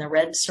seen in the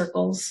red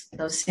circles,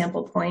 those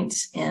sample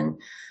points, and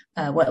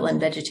wetland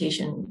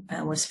vegetation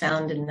was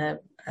found in the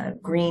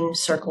green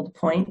circled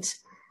points.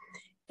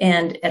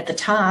 And at the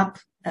top,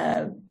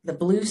 the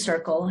blue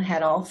circle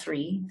had all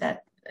 3.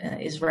 That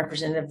is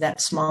representative of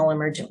that small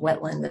emergent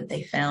wetland that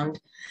they found.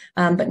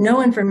 But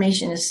no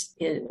information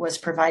was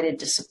provided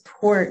to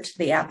support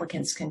the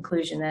applicant's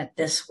conclusion that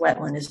this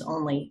wetland is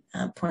only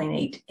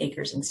 0.8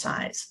 acres in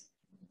size.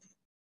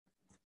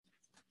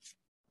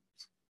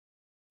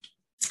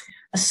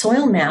 A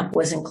soil map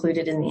was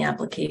included in the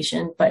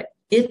application, but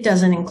it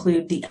doesn't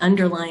include the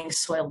underlying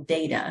soil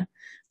data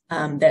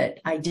that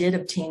I did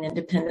obtain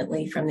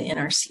independently from the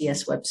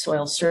NRCS Web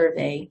Soil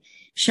Survey,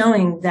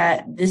 showing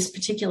that this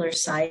particular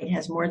site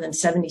has more than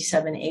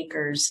 77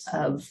 acres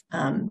of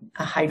a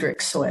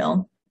hydric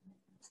soil.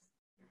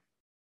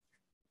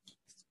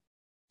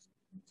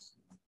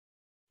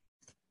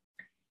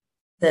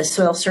 The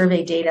soil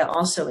survey data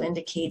also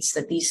indicates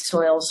that these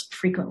soils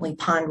frequently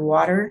pond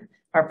water,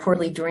 are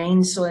poorly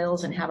drained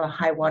soils, and have a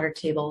high water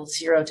table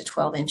 0 to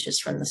 12 inches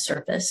from the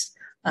surface,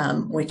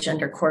 which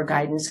under Corps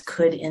guidance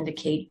could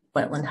indicate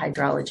wetland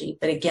hydrology.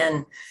 But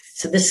again,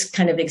 so this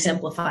kind of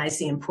exemplifies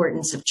the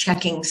importance of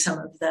checking some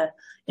of the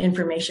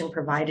information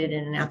provided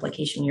in an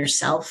application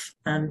yourself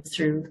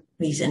through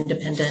these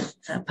independent,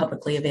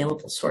 publicly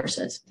available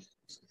sources.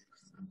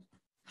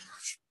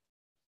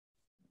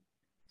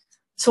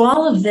 So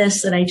all of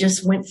this that I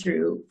just went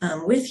through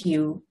with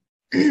you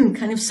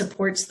kind of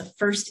supports the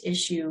first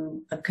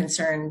issue of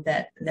concern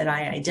that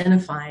I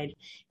identified,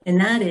 and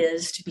that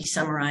is, to be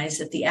summarized,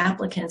 that the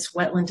applicant's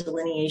wetland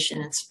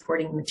delineation and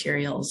supporting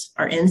materials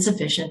are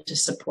insufficient to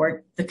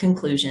support the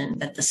conclusion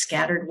that the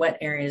scattered wet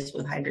areas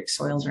with hydric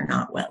soils are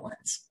not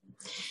wetlands.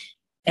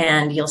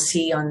 And you'll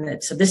see on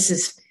that, so this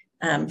is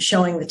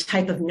showing the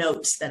type of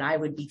notes that I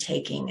would be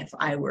taking if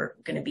I were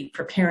going to be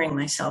preparing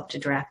myself to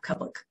draft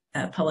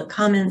public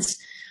comments.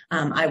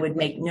 I would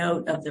make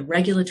note of the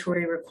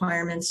regulatory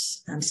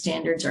requirements,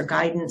 standards, or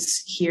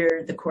guidance.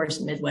 Here, the Corps'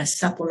 Midwest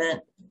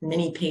Supplement,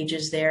 many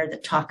pages there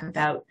that talk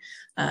about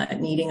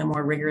needing a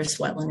more rigorous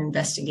wetland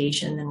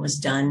investigation than was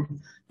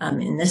done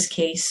in this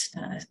case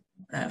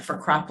for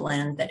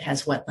cropland that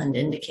has wetland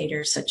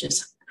indicators such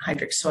as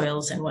hydric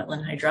soils and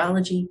wetland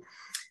hydrology.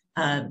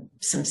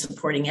 Some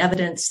supporting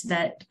evidence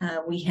that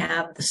we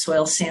have, the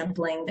soil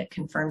sampling that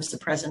confirms the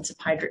presence of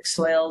hydric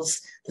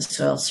soils, the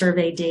soil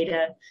survey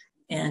data,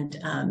 and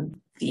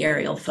the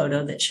aerial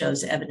photo that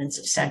shows evidence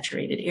of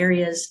saturated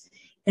areas,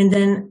 and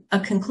then a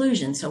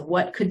conclusion. So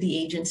what could the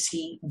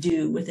agency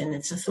do within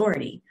its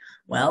authority?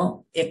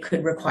 Well, it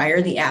could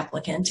require the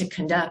applicant to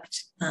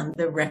conduct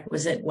the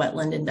requisite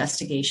wetland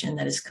investigation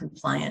that is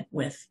compliant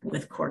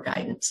with core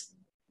guidance.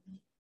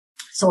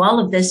 So all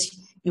of this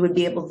you would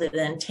be able to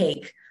then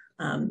take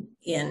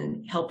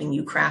in helping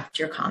you craft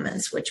your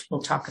comments, which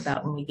we'll talk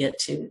about when we get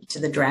to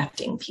the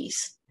drafting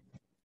piece.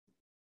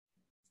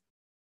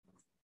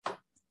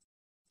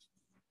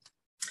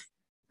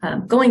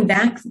 Going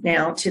back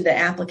now to the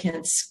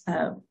applicant's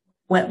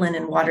wetland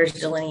and waters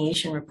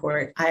delineation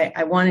report,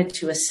 I wanted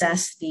to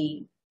assess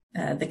the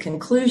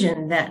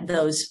conclusion that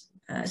those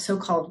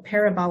so-called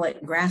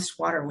parabolic grass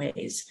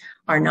waterways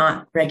are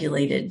not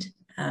regulated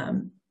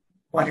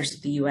waters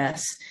of the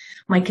U.S.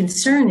 My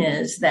concern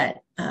is that,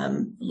 at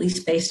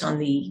least based on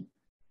the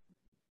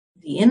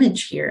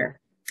image here,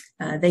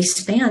 they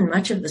span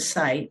much of the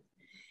site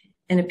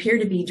and appear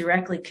to be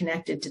directly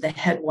connected to the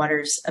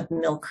headwaters of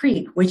Mill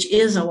Creek, which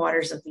is a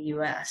waters of the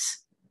U.S.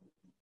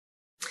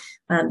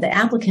 The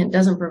applicant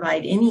doesn't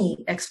provide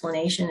any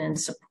explanation in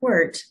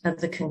support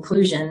of the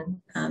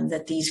conclusion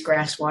that these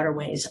grass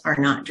waterways are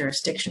not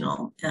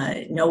jurisdictional,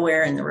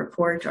 nowhere in the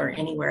report or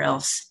anywhere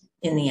else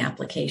in the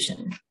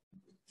application.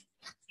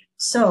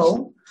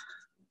 So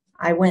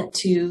I went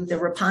to the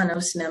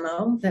Rapanos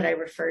memo that I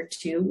referred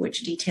to,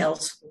 which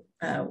details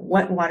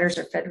what waters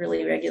are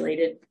federally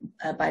regulated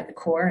by the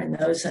Corps and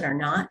those that are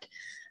not.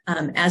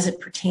 As it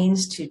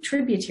pertains to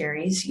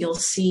tributaries, you'll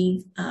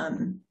see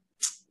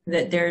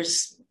that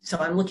so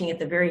I'm looking at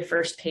the very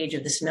first page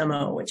of this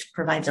memo, which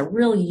provides a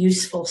really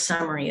useful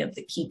summary of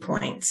the key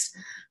points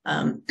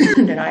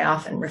that I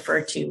often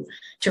refer to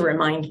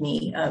remind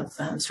me of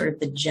sort of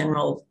the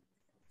general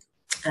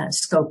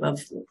scope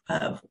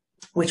of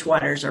which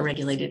waters are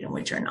regulated and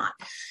which are not.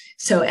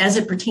 So as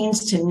it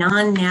pertains to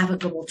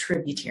non-navigable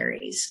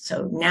tributaries,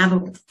 so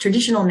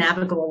traditional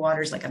navigable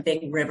waters like a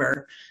big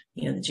river,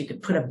 that you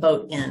could put a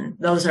boat in,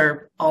 those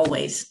are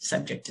always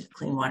subject to the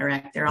Clean Water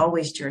Act. They're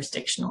always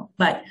jurisdictional.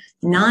 But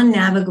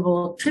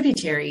non-navigable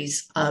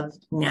tributaries of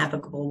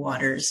navigable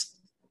waters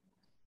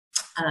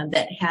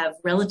that have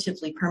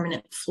relatively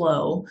permanent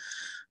flow,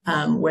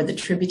 where the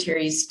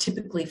tributaries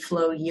typically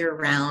flow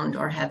year-round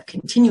or have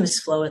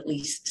continuous flow at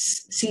least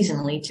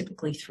seasonally,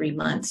 typically 3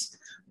 months,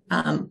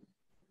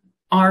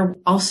 are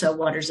also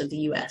waters of the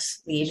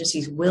U.S. The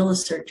agencies will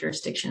assert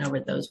jurisdiction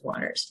over those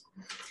waters.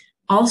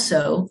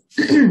 Also,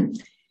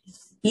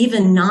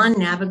 even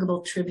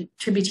non-navigable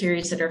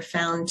tributaries that are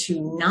found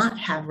to not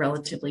have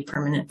relatively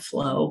permanent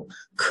flow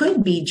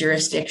could be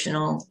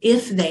jurisdictional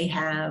if they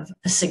have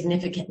a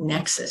significant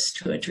nexus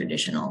to a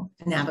traditional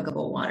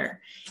navigable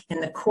water.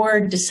 And the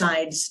Corps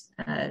decides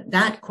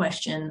that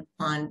question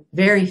on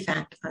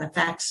a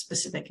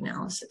fact-specific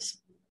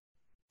analysis.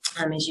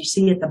 As you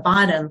see at the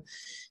bottom,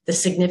 the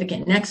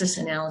significant nexus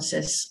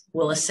analysis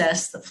will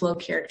assess the flow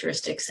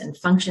characteristics and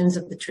functions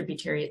of the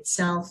tributary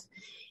itself,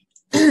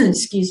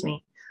 excuse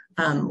me,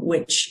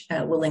 which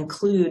will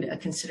include a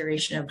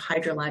consideration of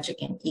hydrologic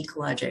and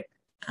ecologic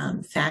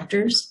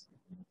factors.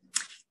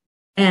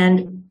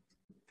 And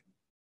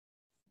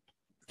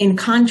in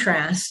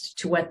contrast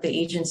to what the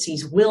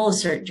agencies will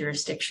assert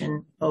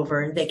jurisdiction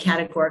over, they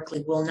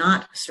categorically will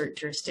not assert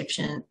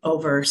jurisdiction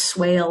over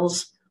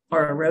swales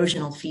or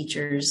erosional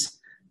features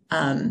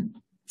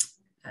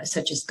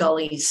such as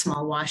gullies,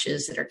 small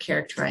washes that are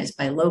characterized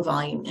by low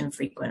volume,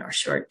 infrequent, or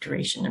short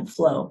duration and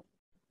flow.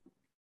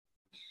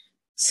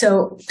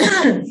 So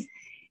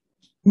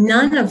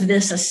none of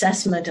this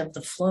assessment of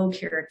the flow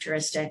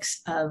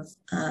characteristics of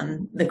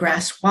the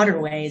grass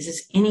waterways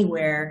is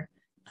anywhere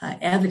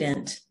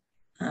evident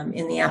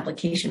in the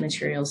application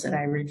materials that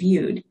I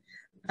reviewed.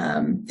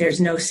 There's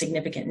no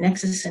significant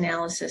nexus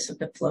analysis of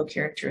the flow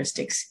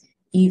characteristics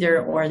either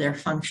or their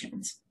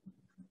functions.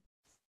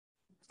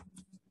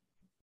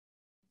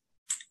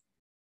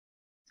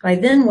 I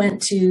then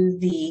went to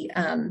the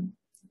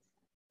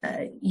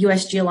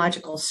U.S.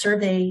 Geological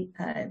Survey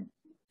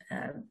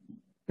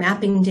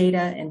mapping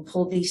data and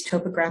pulled these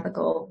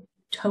topographical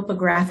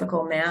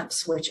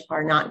maps, which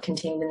are not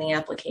contained in the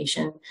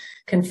application,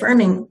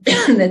 confirming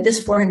that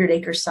this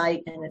 400-acre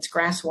site and its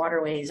grass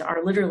waterways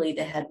are literally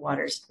the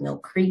headwaters of Mill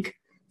Creek,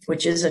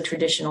 which is a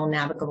traditional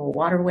navigable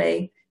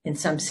waterway in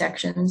some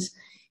sections.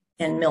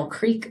 And Mill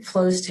Creek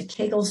flows to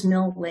Kegel's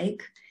Mill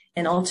Lake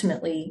and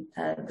ultimately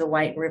the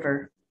White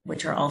River,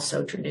 which are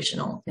also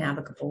traditional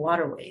navigable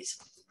waterways.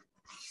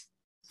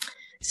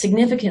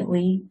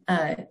 Significantly,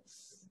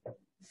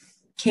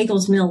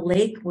 Kegel's Mill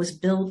Lake was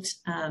built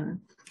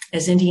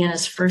as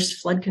Indiana's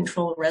first flood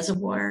control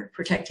reservoir,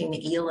 protecting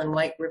the Eel and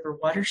White River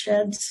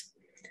watersheds.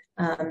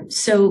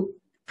 So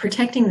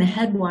protecting the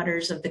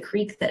headwaters of the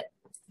creek that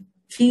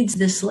feeds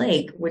this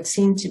lake would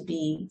seem to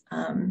be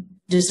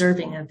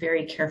deserving of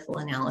very careful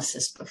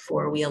analysis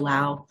before we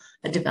allow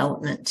a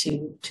development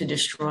to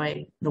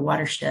destroy the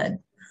watershed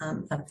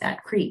of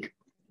that creek.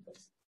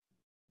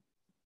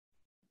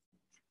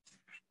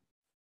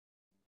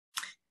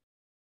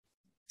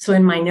 So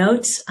in my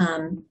notes,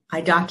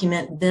 I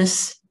document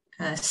this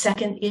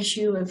second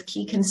issue of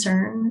key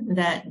concern,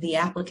 that the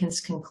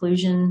applicant's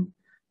conclusion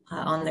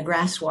on the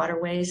grass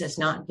waterways as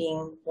not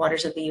being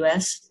waters of the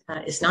U.S.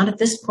 Is not at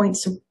this point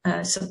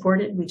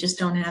supported. We just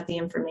don't have the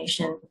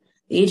information.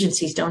 The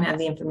agencies don't have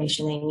the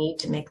information they need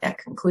to make that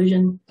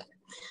conclusion.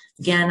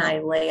 Again, I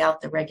lay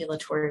out the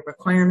regulatory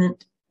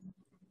requirement,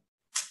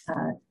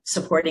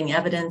 supporting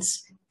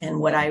evidence, and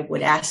what I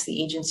would ask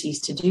the agencies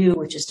to do,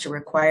 which is to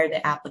require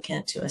the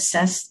applicant to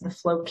assess the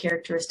flow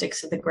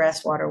characteristics of the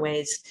grass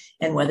waterways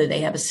and whether they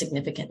have a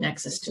significant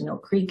nexus to Mill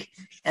Creek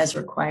as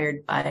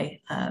required by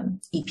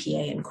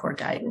EPA and Corps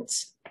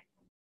guidance.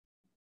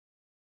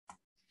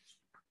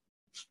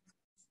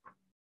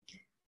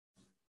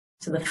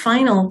 So the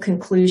final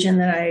conclusion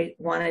that I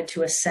wanted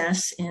to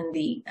assess in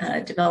the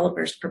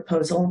developer's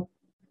proposal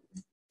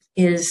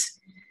is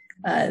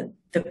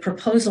the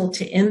proposal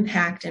to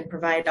impact and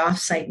provide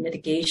offsite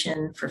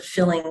mitigation for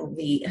filling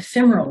the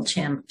ephemeral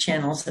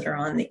channels that are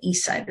on the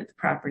east side of the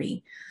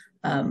property,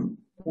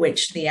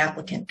 which the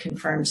applicant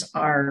confirms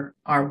are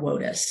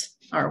WOTUS,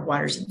 are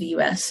waters of the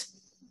U.S.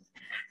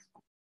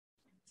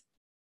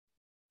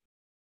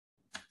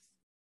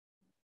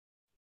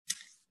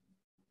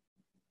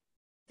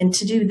 And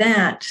to do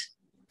that,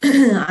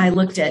 I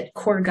looked at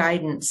Corps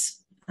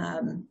guidance.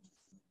 I'm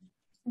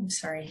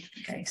sorry, I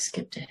think I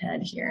skipped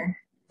ahead here.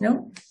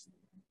 Nope.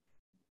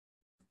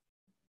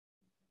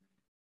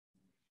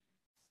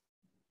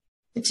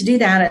 But to do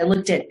that, I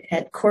looked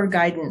at Corps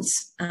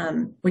guidance,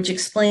 which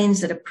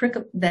explains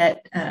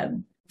that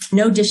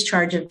no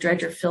discharge of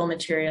dredge or fill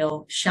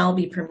material shall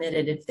be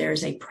permitted if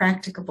there's a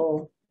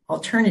practicable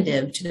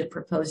alternative to the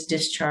proposed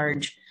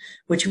discharge,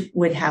 which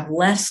would have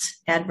less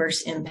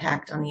adverse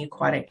impact on the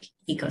aquatic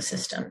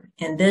ecosystem.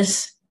 And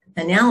this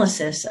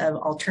analysis of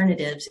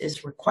alternatives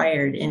is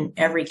required in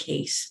every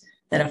case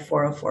that a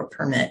 404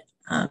 permit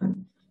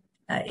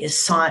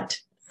is sought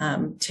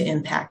to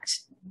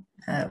impact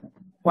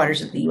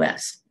waters of the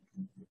U.S.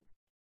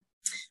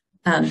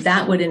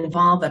 That would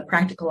involve a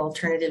practical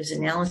alternatives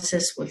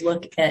analysis, would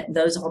look at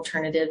those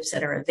alternatives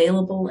that are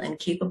available and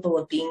capable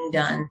of being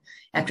done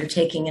after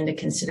taking into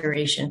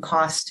consideration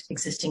cost,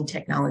 existing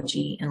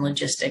technology, and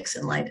logistics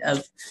in light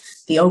of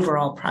the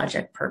overall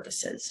project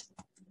purposes.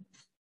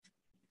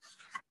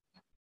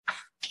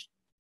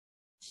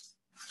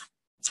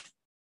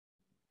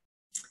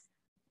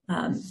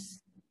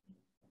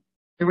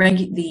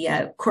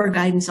 The Corps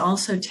guidance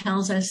also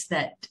tells us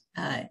that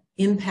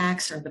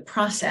impacts, or the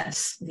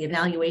process, the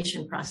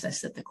evaluation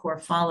process that the Corps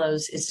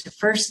follows, is to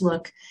first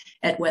look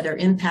at whether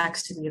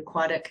impacts to the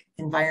aquatic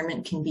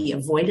environment can be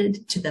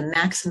avoided to the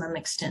maximum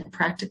extent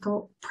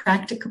practicable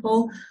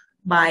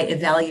by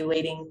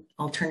evaluating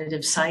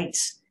alternative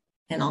sites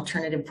and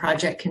alternative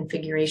project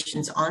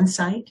configurations on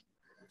site.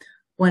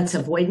 Once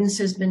avoidance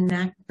has been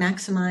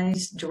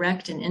maximized,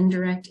 direct and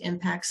indirect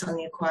impacts on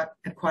the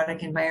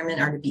aquatic environment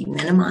are to be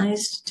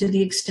minimized to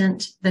the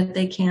extent that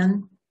they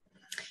can.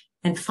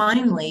 And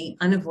finally,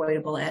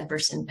 unavoidable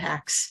adverse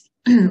impacts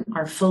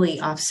are fully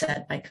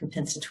offset by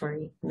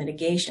compensatory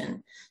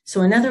mitigation.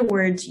 So in other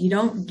words, you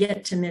don't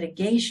get to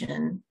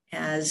mitigation,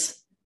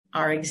 as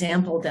our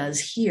example does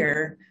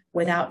here,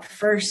 without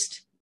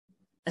first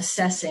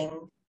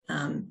assessing,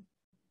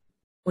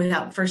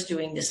 without first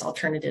doing this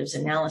alternatives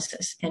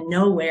analysis. And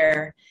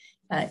nowhere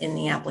in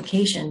the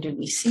application do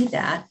we see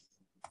that.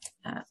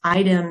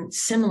 Item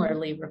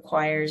similarly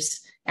requires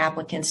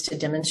applicants to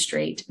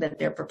demonstrate that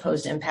their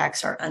proposed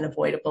impacts are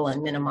unavoidable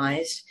and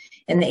minimized,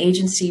 and the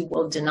agency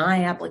will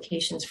deny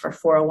applications for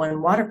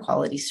 401 water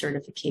quality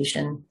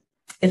certification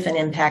if an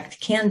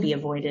impact can be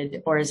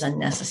avoided or is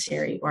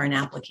unnecessary or an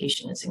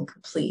application is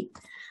incomplete,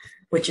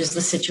 which is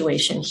the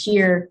situation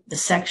here. The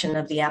section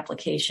of the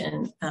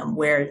application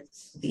where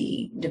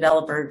the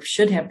developer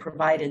should have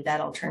provided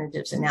that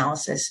alternatives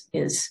analysis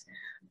is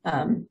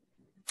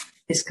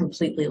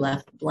completely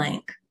left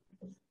blank.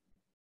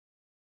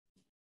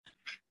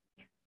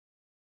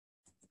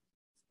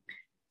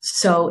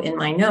 So in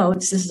my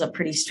notes, this is a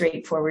pretty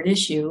straightforward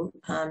issue.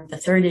 The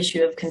third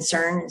issue of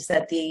concern is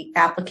that the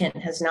applicant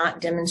has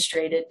not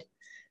demonstrated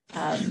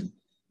that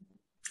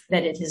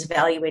it has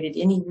evaluated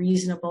any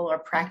reasonable or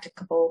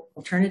practicable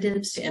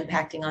alternatives to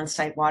impacting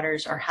on-site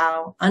waters, or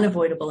how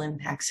unavoidable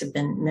impacts have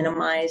been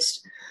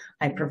minimized.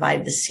 I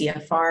provide the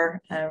CFR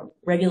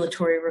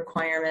regulatory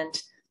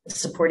requirement. The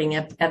supporting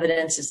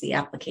evidence is the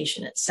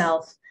application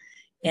itself.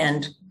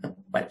 And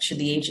what should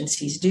the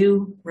agencies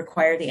do?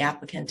 Require the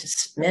applicant to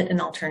submit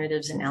an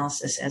alternatives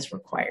analysis as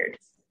required.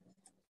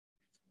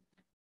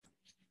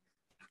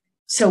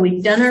 So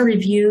we've done our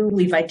review.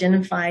 We've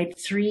identified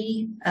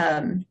three,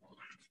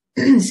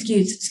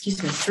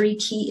 three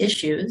key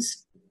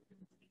issues.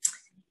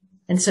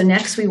 And so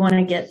next we want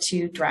to get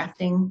to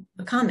drafting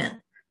a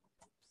comment.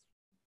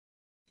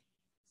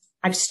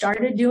 I've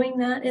started doing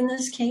that in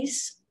this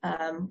case.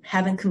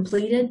 Haven't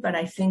completed, but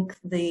I think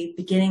the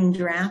beginning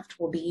draft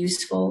will be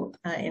useful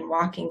in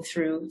walking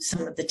through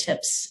some of the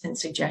tips and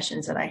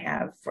suggestions that I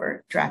have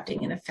for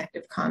drafting an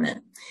effective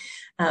comment.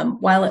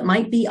 While it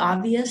might be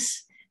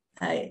obvious,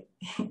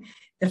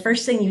 the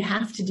first thing you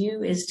have to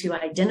do is to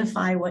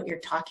identify what you're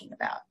talking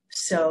about.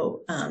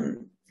 So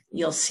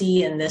you'll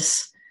see in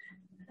this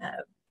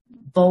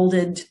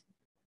bolded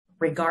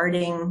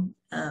regarding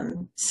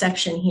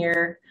section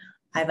here.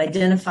 I've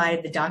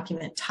identified the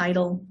document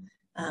title.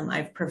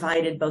 I've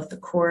provided both the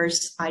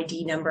Corps'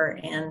 ID number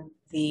and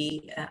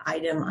the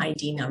item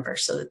ID number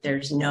so that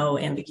there's no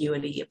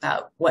ambiguity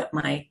about what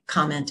my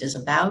comment is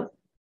about.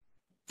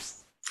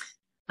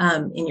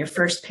 In your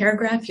first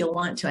paragraph, you'll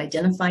want to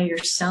identify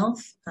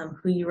yourself,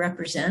 who you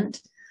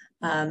represent,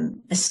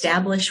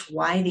 establish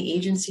why the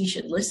agency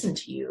should listen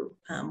to you.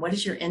 What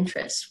is your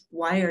interest?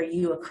 Why are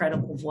you a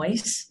credible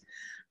voice?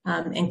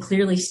 And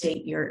clearly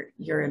state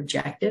your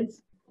objective.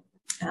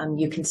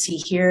 You can see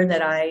here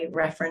that I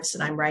referenced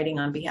that I'm writing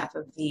on behalf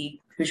of the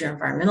Hoosier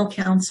Environmental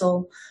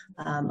Council,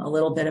 a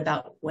little bit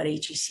about what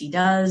HEC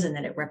does, and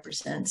that it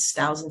represents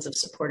thousands of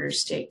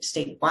supporters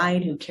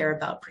statewide who care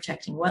about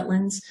protecting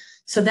wetlands.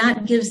 So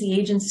that gives the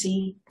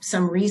agency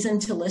some reason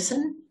to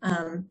listen.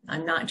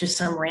 I'm not just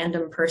some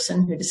random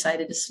person who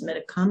decided to submit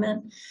a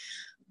comment.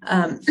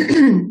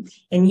 And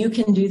you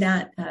can do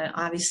that,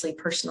 obviously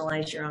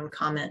personalize your own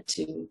comment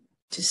to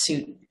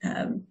suit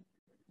the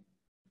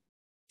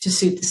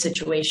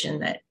situation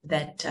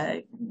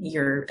that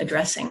you're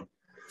addressing.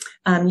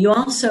 You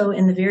also,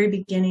 in the very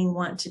beginning,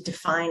 want to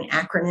define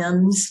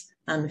acronyms.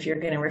 If you're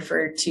going to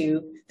refer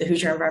to the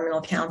Hoosier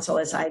Environmental Council,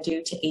 as I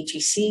do, to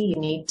HEC, you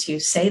need to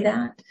say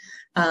that.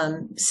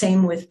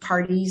 Same with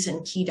parties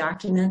and key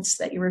documents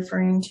that you're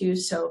referring to.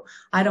 So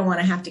I don't want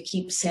to have to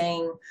keep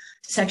saying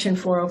Section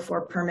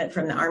 404 permit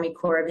from the Army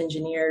Corps of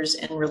Engineers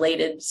and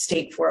related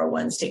State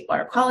 401 state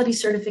water quality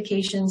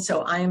certification.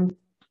 So I'm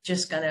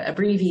just going to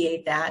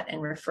abbreviate that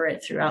and refer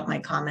it throughout my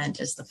comment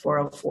as the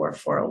 404,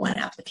 401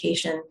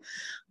 application.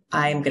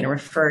 I'm going to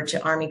refer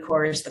to Army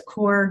Corps as the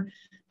Corps,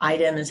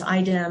 IDEM as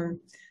IDEM,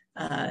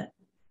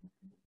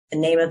 the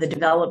name of the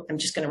developer, I'm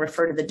just going to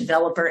refer to the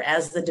developer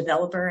as the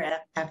developer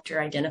after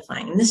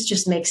identifying. And this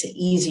just makes it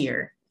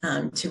easier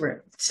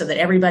so that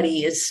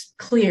everybody is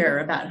clear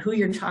about who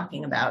you're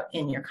talking about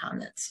in your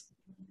comments.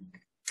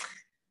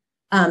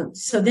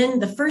 So then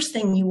the first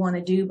thing you want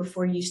to do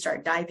before you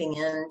start diving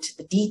into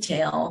the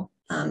detail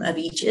of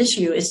each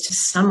issue is to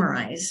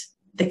summarize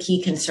the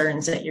key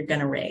concerns that you're going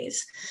to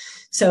raise.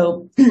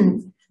 So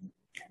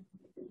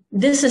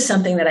this is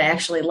something that I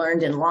actually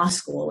learned in law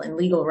school in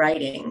legal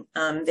writing.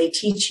 They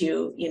teach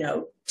you,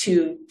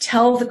 to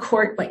tell the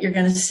court what you're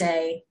going to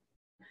say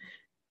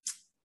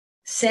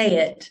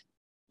it,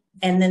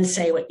 and then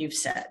say what you've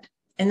said.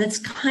 And that's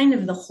kind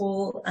of the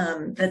whole,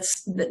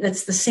 that's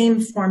the same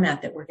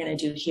format that we're going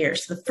to do here.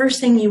 So the first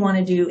thing you want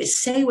to do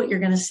is say what you're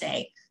going to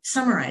say,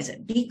 summarize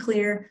it, be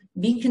clear,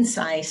 be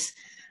concise,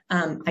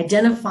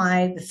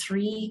 identify the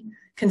three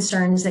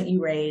concerns that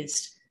you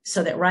raised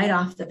so that right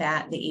off the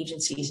bat, the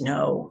agencies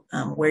know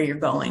where you're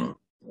going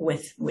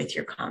with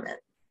your comment.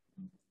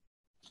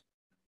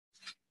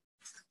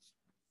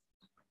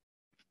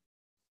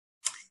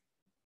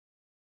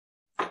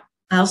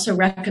 I also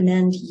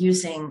recommend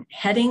using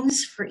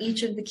headings for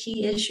each of the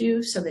key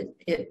issues so that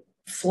it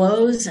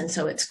flows and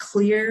so it's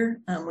clear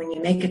when you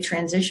make a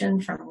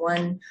transition from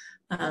one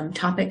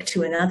topic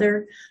to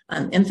another.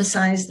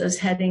 Emphasize those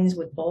headings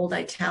with bold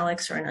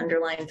italics or an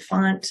underlined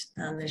font.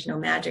 There's no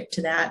magic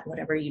to that,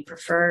 whatever you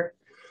prefer.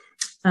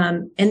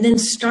 And then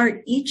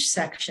start each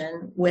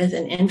section with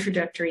an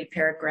introductory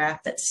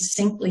paragraph that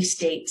succinctly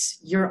states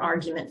your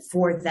argument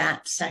for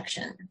that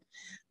section.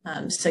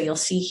 So you'll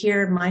see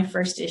here, my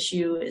first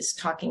issue is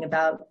talking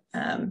about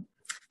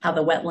how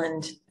the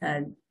wetland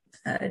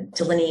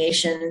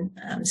delineation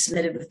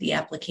submitted with the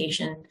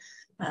application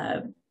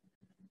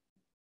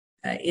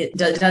it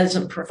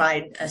doesn't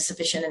provide a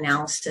sufficient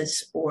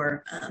analysis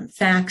or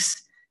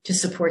facts to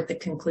support the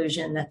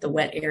conclusion that the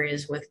wet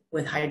areas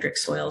with hydric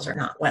soils are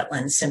not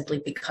wetlands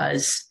simply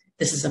because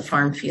this is a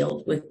farm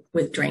field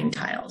with drain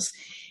tiles.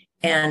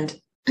 And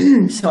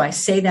so I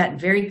say that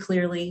very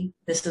clearly.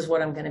 This is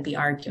what I'm going to be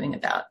arguing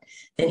about.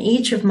 Then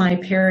each of my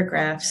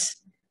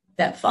paragraphs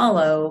that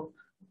follow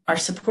are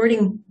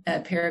supporting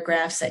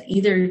paragraphs that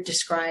either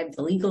describe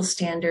the legal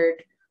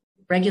standard,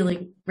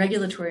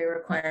 regulatory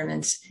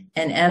requirements,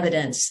 and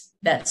evidence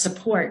that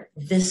support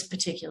this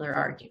particular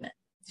argument.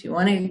 So you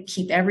want to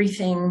keep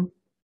everything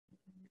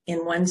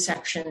in one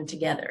section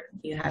together.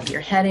 You have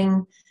your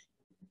heading,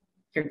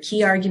 your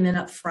key argument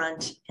up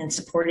front, and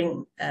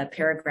supporting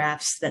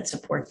paragraphs that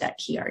support that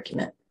key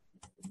argument.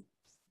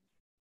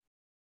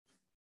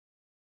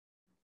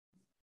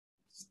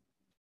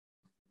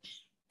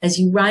 As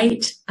you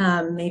write,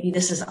 maybe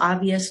this is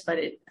obvious, but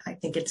I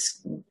think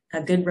it's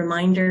a good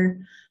reminder.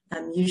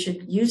 You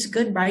should use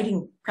good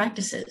writing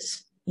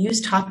practices.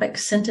 Use topic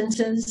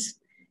sentences.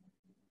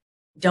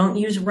 Don't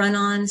use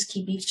run-ons.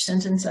 Keep each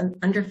sentence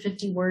under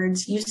 50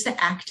 words. Use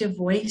the active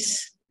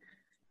voice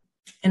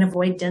and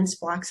avoid dense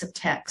blocks of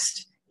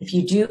text. If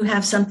you do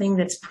have something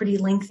that's pretty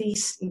lengthy,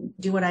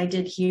 do what I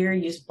did here.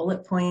 Use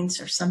bullet points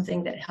or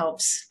something that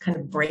helps kind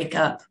of break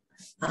up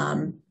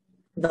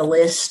the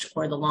list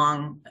or the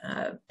long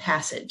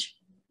passage.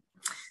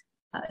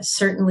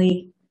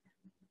 Certainly,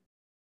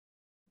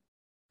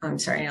 I'm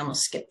sorry, I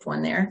almost skipped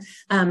one there.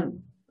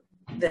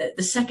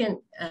 The second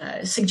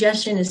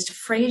suggestion is to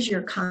phrase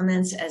your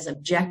comments as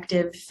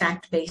objective,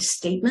 fact-based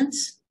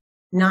statements,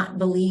 not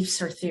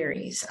beliefs or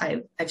theories.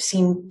 I've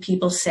seen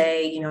people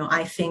say, you know,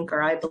 I think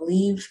or I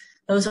believe.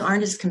 Those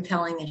aren't as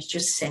compelling as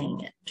just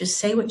saying it. Just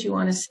say what you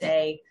want to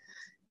say.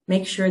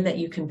 Make sure that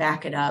you can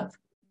back it up.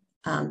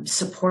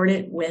 Support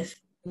it with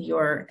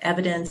your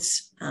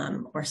evidence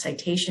or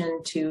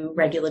citation to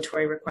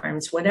regulatory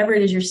requirements. Whatever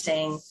it is you're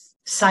saying,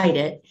 cite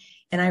it.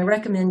 And I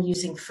recommend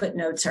using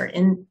footnotes or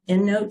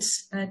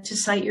endnotes to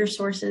cite your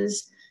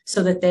sources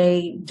so that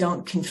they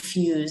don't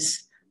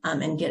confuse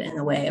and get in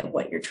the way of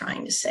what you're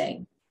trying to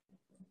say.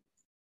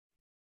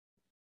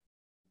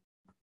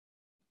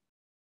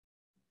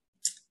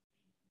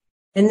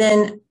 And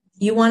then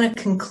you want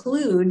to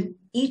conclude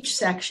each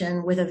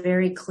section with a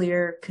very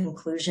clear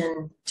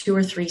conclusion, 2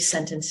 or 3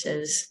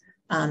 sentences,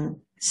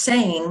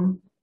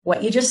 saying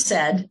what you just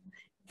said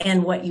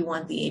and what you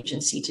want the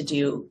agency to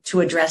do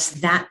to address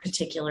that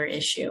particular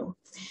issue.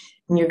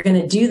 And you're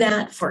going to do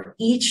that for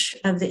each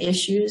of the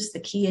issues, the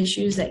key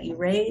issues that you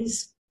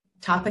raise,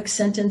 topic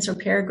sentence or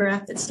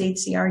paragraph that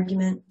states the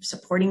argument,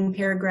 supporting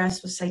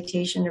paragraphs with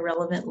citation to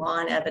relevant law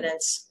and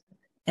evidence,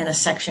 and a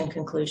section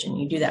conclusion.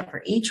 You do that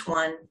for each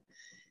one.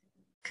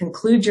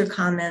 Conclude your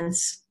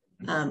comments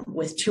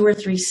with 2 or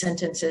 3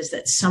 sentences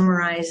that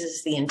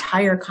summarizes the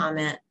entire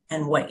comment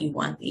and what you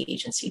want the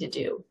agency to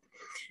do.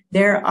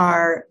 There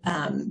are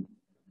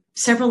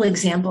several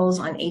examples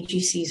on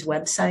HEC's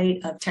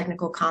website of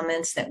technical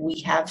comments that we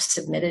have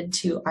submitted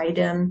to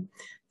IDEM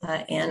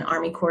and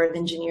Army Corps of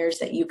Engineers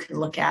that you can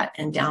look at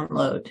and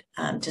download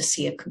to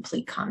see a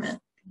complete comment.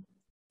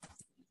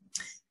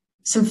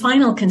 Some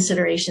final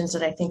considerations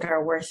that I think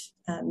are worth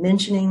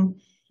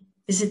mentioning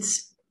is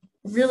it's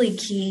really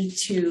key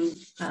to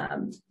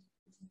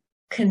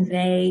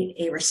convey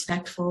a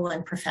respectful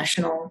and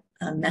professional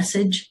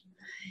message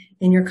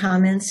in your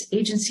comments.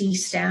 Agency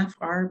staff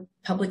are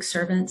public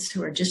servants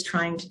who are just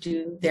trying to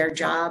do their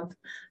job.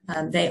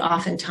 They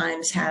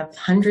oftentimes have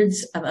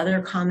hundreds of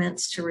other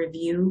comments to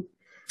review,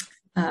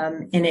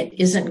 and it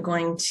isn't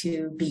going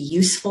to be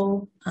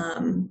useful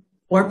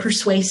or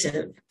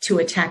persuasive to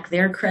attack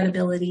their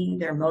credibility,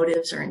 their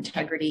motives, or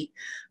integrity,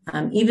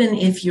 even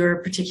if you're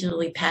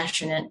particularly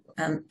passionate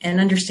and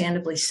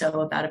understandably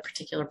so about a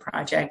particular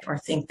project or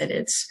think that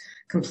it's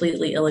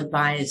completely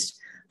ill-advised.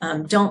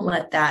 Don't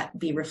let that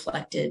be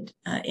reflected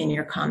in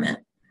your comment.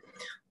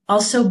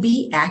 Also,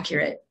 be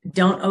accurate.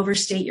 Don't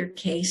overstate your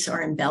case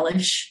or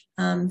embellish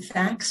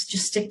facts.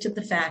 Just stick to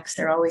the facts.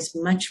 They're always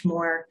much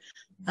more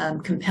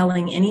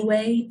compelling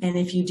anyway. And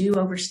if you do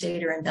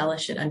overstate or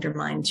embellish, it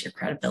undermines your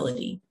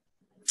credibility.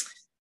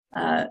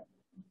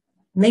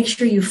 Make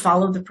sure you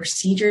follow the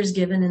procedures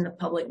given in the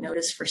public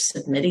notice for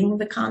submitting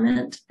the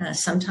comment.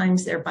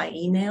 Sometimes they're by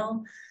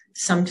email.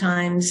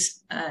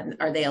 Sometimes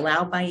are they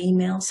allowed by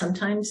email?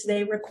 Sometimes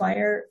they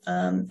require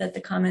that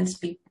the comments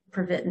be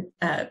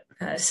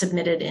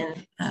submitted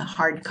in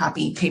hard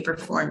copy paper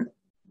form.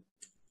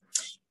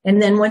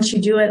 And then once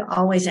you do it,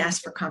 always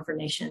ask for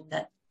confirmation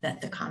that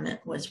the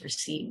comment was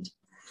received.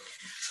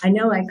 I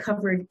know I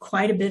covered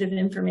quite a bit of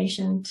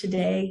information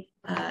today,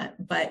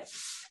 but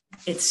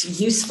it's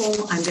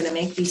useful. I'm going to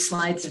make these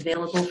slides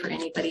available for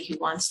anybody who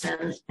wants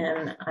them.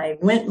 And I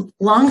went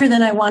longer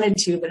than I wanted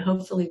to, but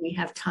hopefully we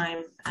have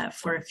time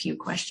for a few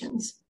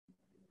questions.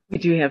 We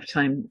do have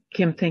time.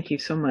 Kim, thank you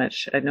so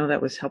much. I know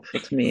that was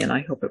helpful to me, and I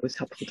hope it was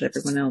helpful to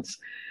everyone else.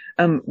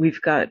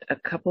 We've got a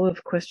couple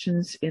of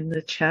questions in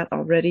the chat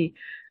already.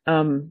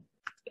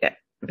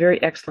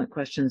 Very excellent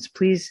questions.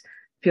 Please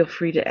feel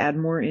free to add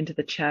more into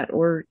the chat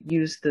or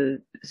use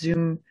the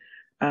Zoom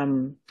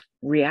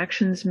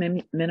reactions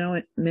menu,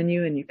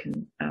 and you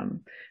can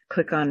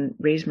click on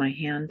raise my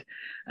hand.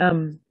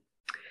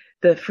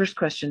 The first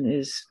question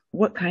is,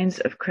 what kinds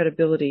of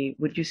credibility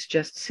would you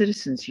suggest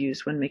citizens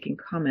use when making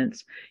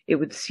comments? It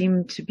would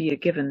seem to be a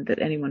given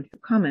that anyone who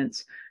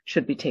comments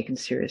should be taken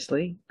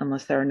seriously,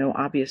 unless there are no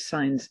obvious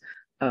signs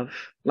of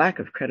lack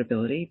of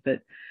credibility,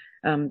 but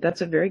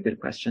that's a very good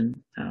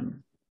question.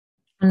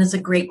 And it's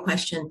a great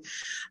question.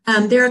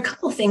 There are a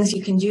couple things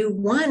you can do.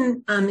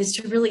 One is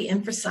to really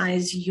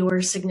emphasize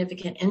your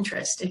significant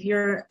interest. If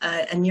you're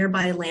a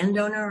nearby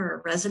landowner or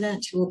a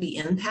resident who will be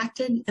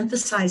impacted,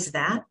 emphasize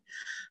that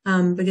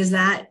because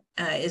that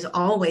is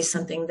always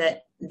something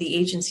that the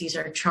agencies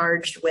are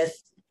charged with,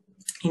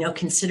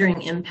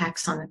 considering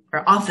impacts on,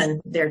 or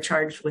often they're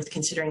charged with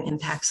considering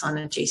impacts on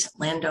adjacent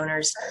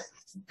landowners.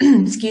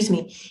 Excuse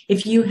me.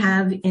 If you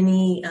have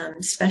any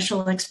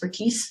special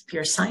expertise, if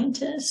you're a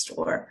scientist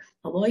or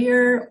a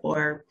lawyer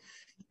or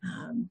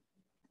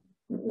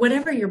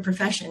whatever your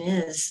profession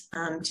is,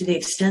 to the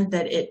extent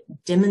that it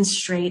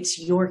demonstrates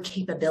your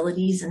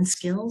capabilities and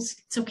skills,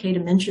 it's okay to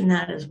mention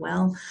that as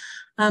well.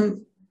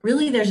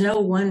 Really, there's no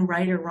one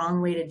right or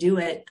wrong way to do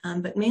it,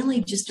 but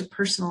mainly just to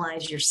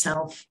personalize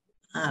yourself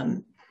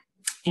and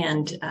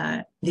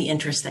the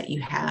interest that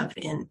you have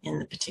in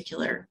the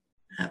particular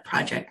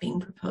project being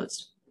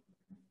proposed.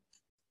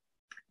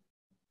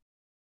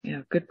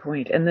 Yeah, good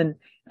point. And then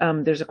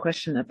there's a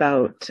question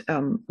about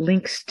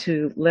links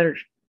to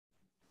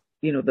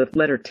the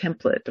letter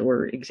template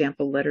or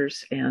example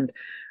letters, and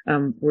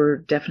we're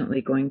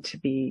definitely going to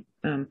be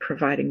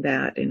providing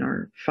that in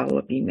our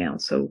follow-up email.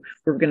 So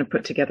we're going to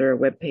put together a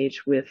web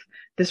page with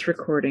this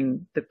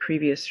recording, the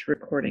previous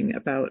recording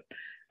about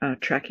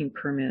tracking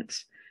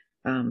permits,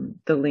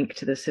 the link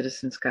to the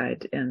Citizens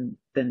Guide, and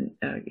then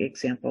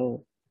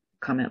example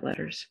comment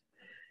letters.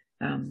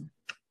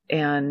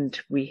 And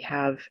we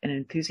have an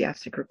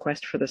enthusiastic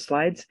request for the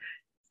slides.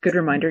 Good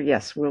reminder,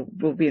 yes, we'll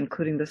be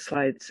including the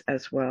slides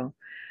as well.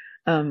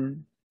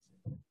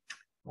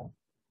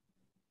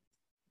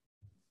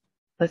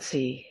 Let's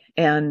see.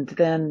 And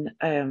then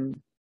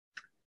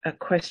a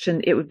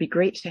question, it would be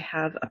great to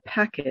have a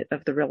packet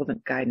of the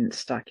relevant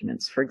guidance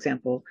documents. For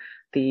example,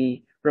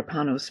 the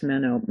Rapanos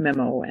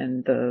memo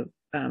and the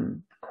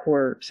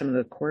some of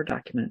the core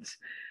documents.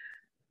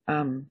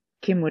 Kim,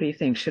 what do you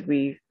think? Should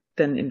we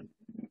then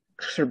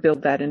sort of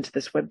build that into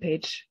this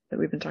webpage that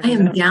we've been talking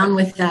about? I am down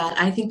with that.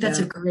 I think that's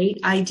a great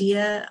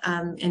idea.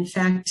 In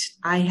fact,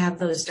 I have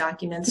those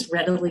documents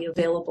readily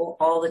available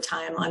all the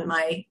time on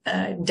my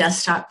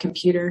desktop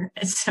computer.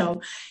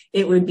 So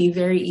it would be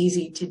very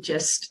easy to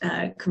just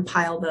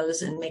compile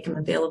those and make them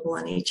available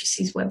on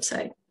HEC's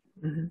website.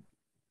 Mm-hmm.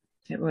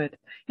 It would.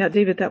 Yeah,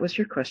 David, that was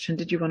your question.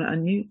 Did you want to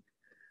unmute?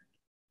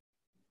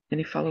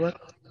 Any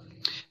follow-up?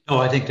 No,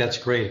 I think that's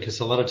great, because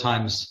a lot of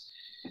times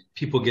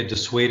people get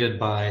dissuaded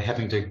by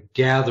having to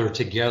gather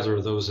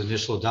together those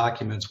initial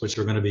documents, which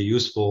are going to be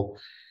useful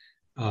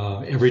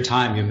every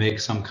time you make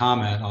some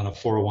comment on a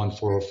 401,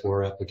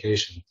 404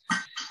 application.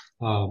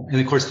 And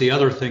of course, the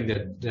other thing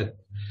that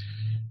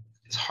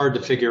is hard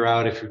to figure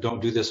out if you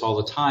don't do this all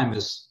the time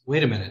is,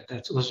 wait a minute,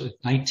 that's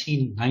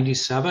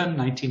 1997,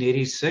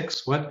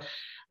 1986, what?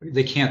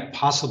 They can't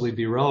possibly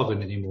be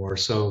relevant anymore.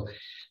 So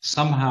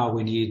somehow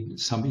we need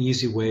some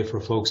easy way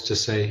for folks to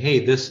say,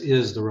 hey, this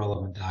is the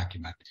relevant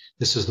document.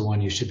 This is the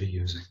one you should be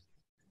using.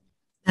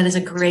 That is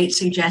a great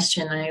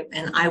suggestion,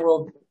 and I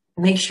will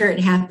make sure it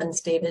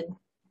happens, David.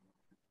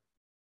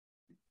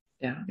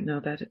 Yeah, no,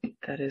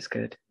 that is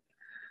good.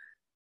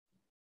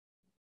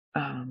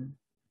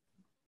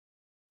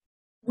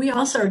 We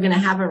also are going to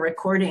have a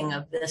recording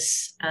of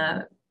this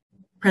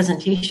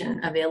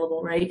presentation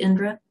available, right,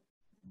 Indra?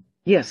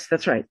 Yes,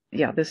 that's right.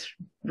 Yeah, this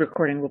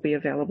recording will be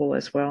available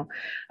as well.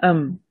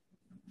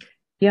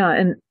 Yeah,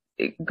 and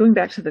going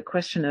back to the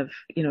question of,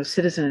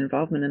 citizen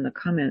involvement in the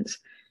comments,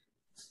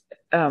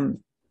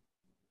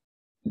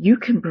 you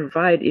can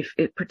provide,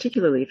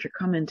 particularly if you're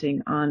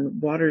commenting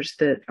on waters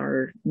that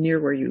are near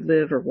where you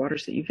live or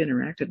waters that you've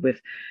interacted with,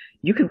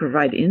 you can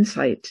provide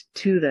insight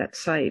to that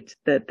site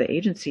that the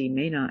agency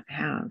may not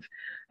have.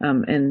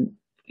 And,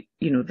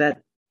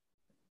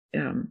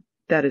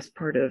 that is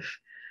part of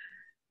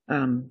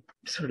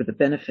sort of the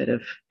benefit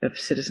of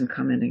citizen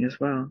commenting as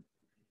well.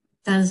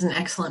 That is an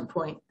excellent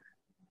point.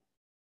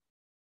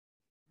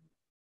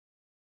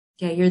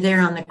 Yeah, you're there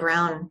on the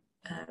ground.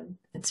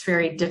 It's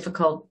very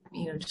difficult,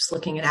 just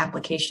looking at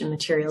application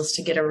materials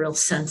to get a real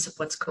sense of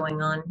what's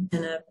going on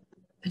in a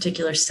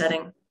particular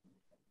setting.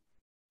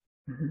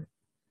 Mm-hmm.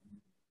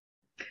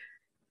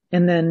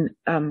 And then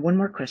one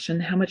more question.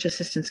 How much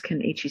assistance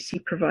can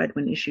HEC provide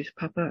when issues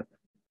pop up?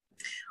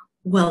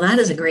 Well, that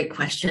is a great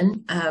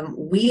question.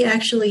 We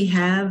actually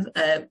have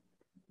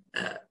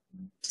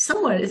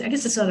somewhat, I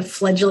guess it's not a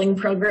fledgling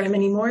program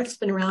anymore. It's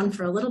been around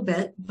for a little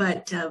bit,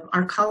 but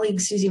our colleague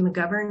Susie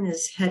McGovern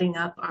is heading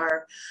up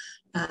our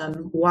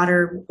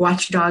water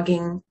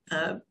watchdogging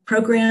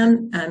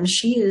program.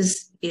 She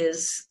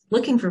is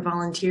looking for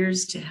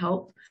volunteers to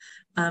help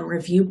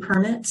review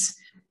permits.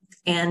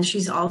 And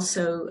she's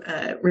also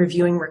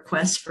reviewing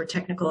requests for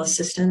technical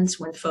assistance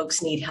when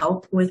folks need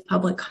help with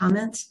public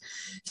comments.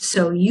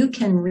 So you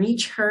can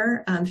reach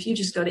her if you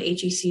just go to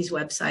HEC's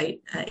website,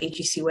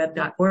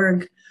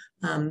 hecweb.org,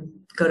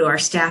 go to our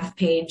staff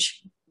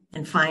page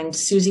and find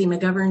Susie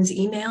McGovern's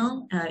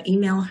email,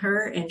 email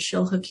her, and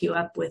she'll hook you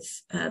up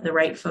with the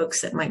right folks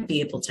that might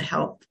be able to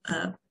help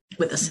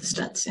with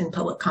assistance in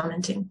public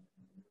commenting.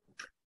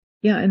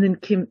 Yeah, and then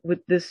Kim, would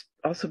this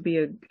also be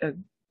a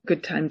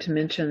good time to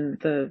mention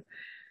the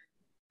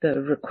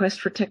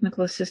request for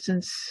technical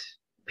assistance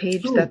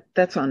page?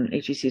 That's on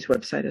HEC's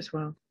website as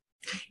well.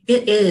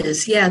 It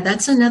is, yeah.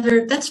 That's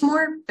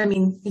more,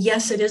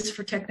 yes, it is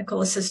for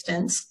technical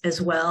assistance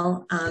as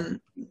well.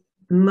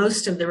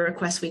 Most of the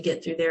requests we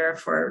get through there are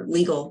for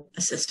legal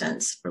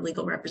assistance, for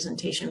legal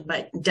representation,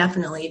 but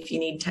definitely if you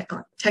need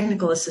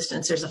technical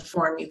assistance, there's a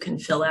form you can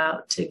fill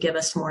out to give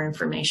us more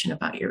information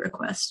about your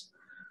request.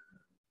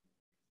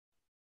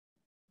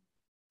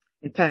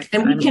 In fact,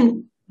 and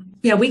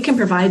we can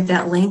provide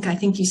that link. I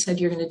think you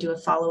said you're going to do a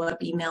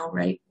follow-up email,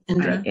 right,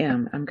 Indra? I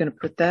am. I'm going to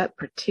put that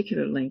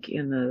particular link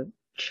in the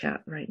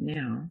chat right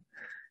now.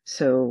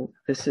 So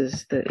this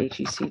is the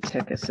HEC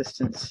Tech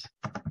Assistance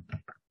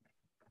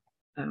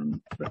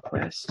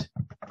request.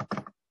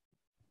 All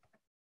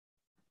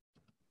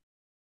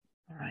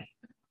right.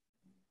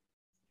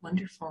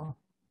 Wonderful.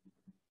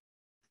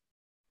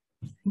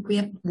 I think we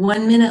have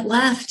 1 minute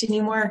left. Any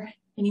more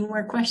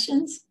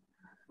questions?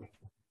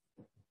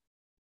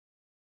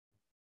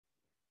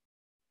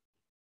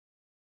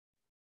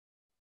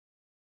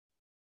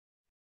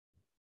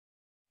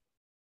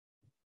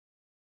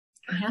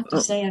 I have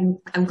to say,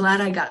 I'm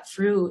glad I got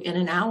through in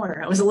an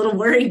hour. I was a little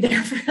worried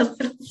there for a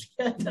little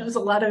bit. That was a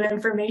lot of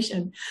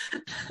information.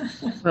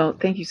 Well,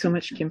 thank you so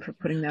much, Kim, for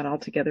putting that all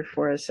together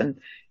for us. And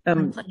My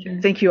pleasure.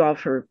 thank you all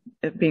for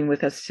being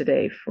with us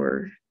today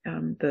for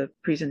the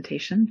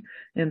presentation.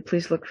 And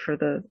please look for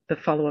the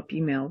follow-up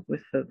email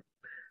with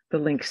the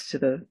links to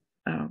the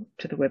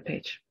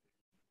webpage.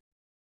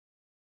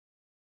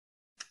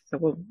 So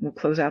we'll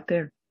close out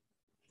there.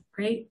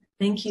 Great.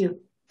 Thank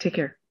you. Take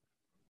care.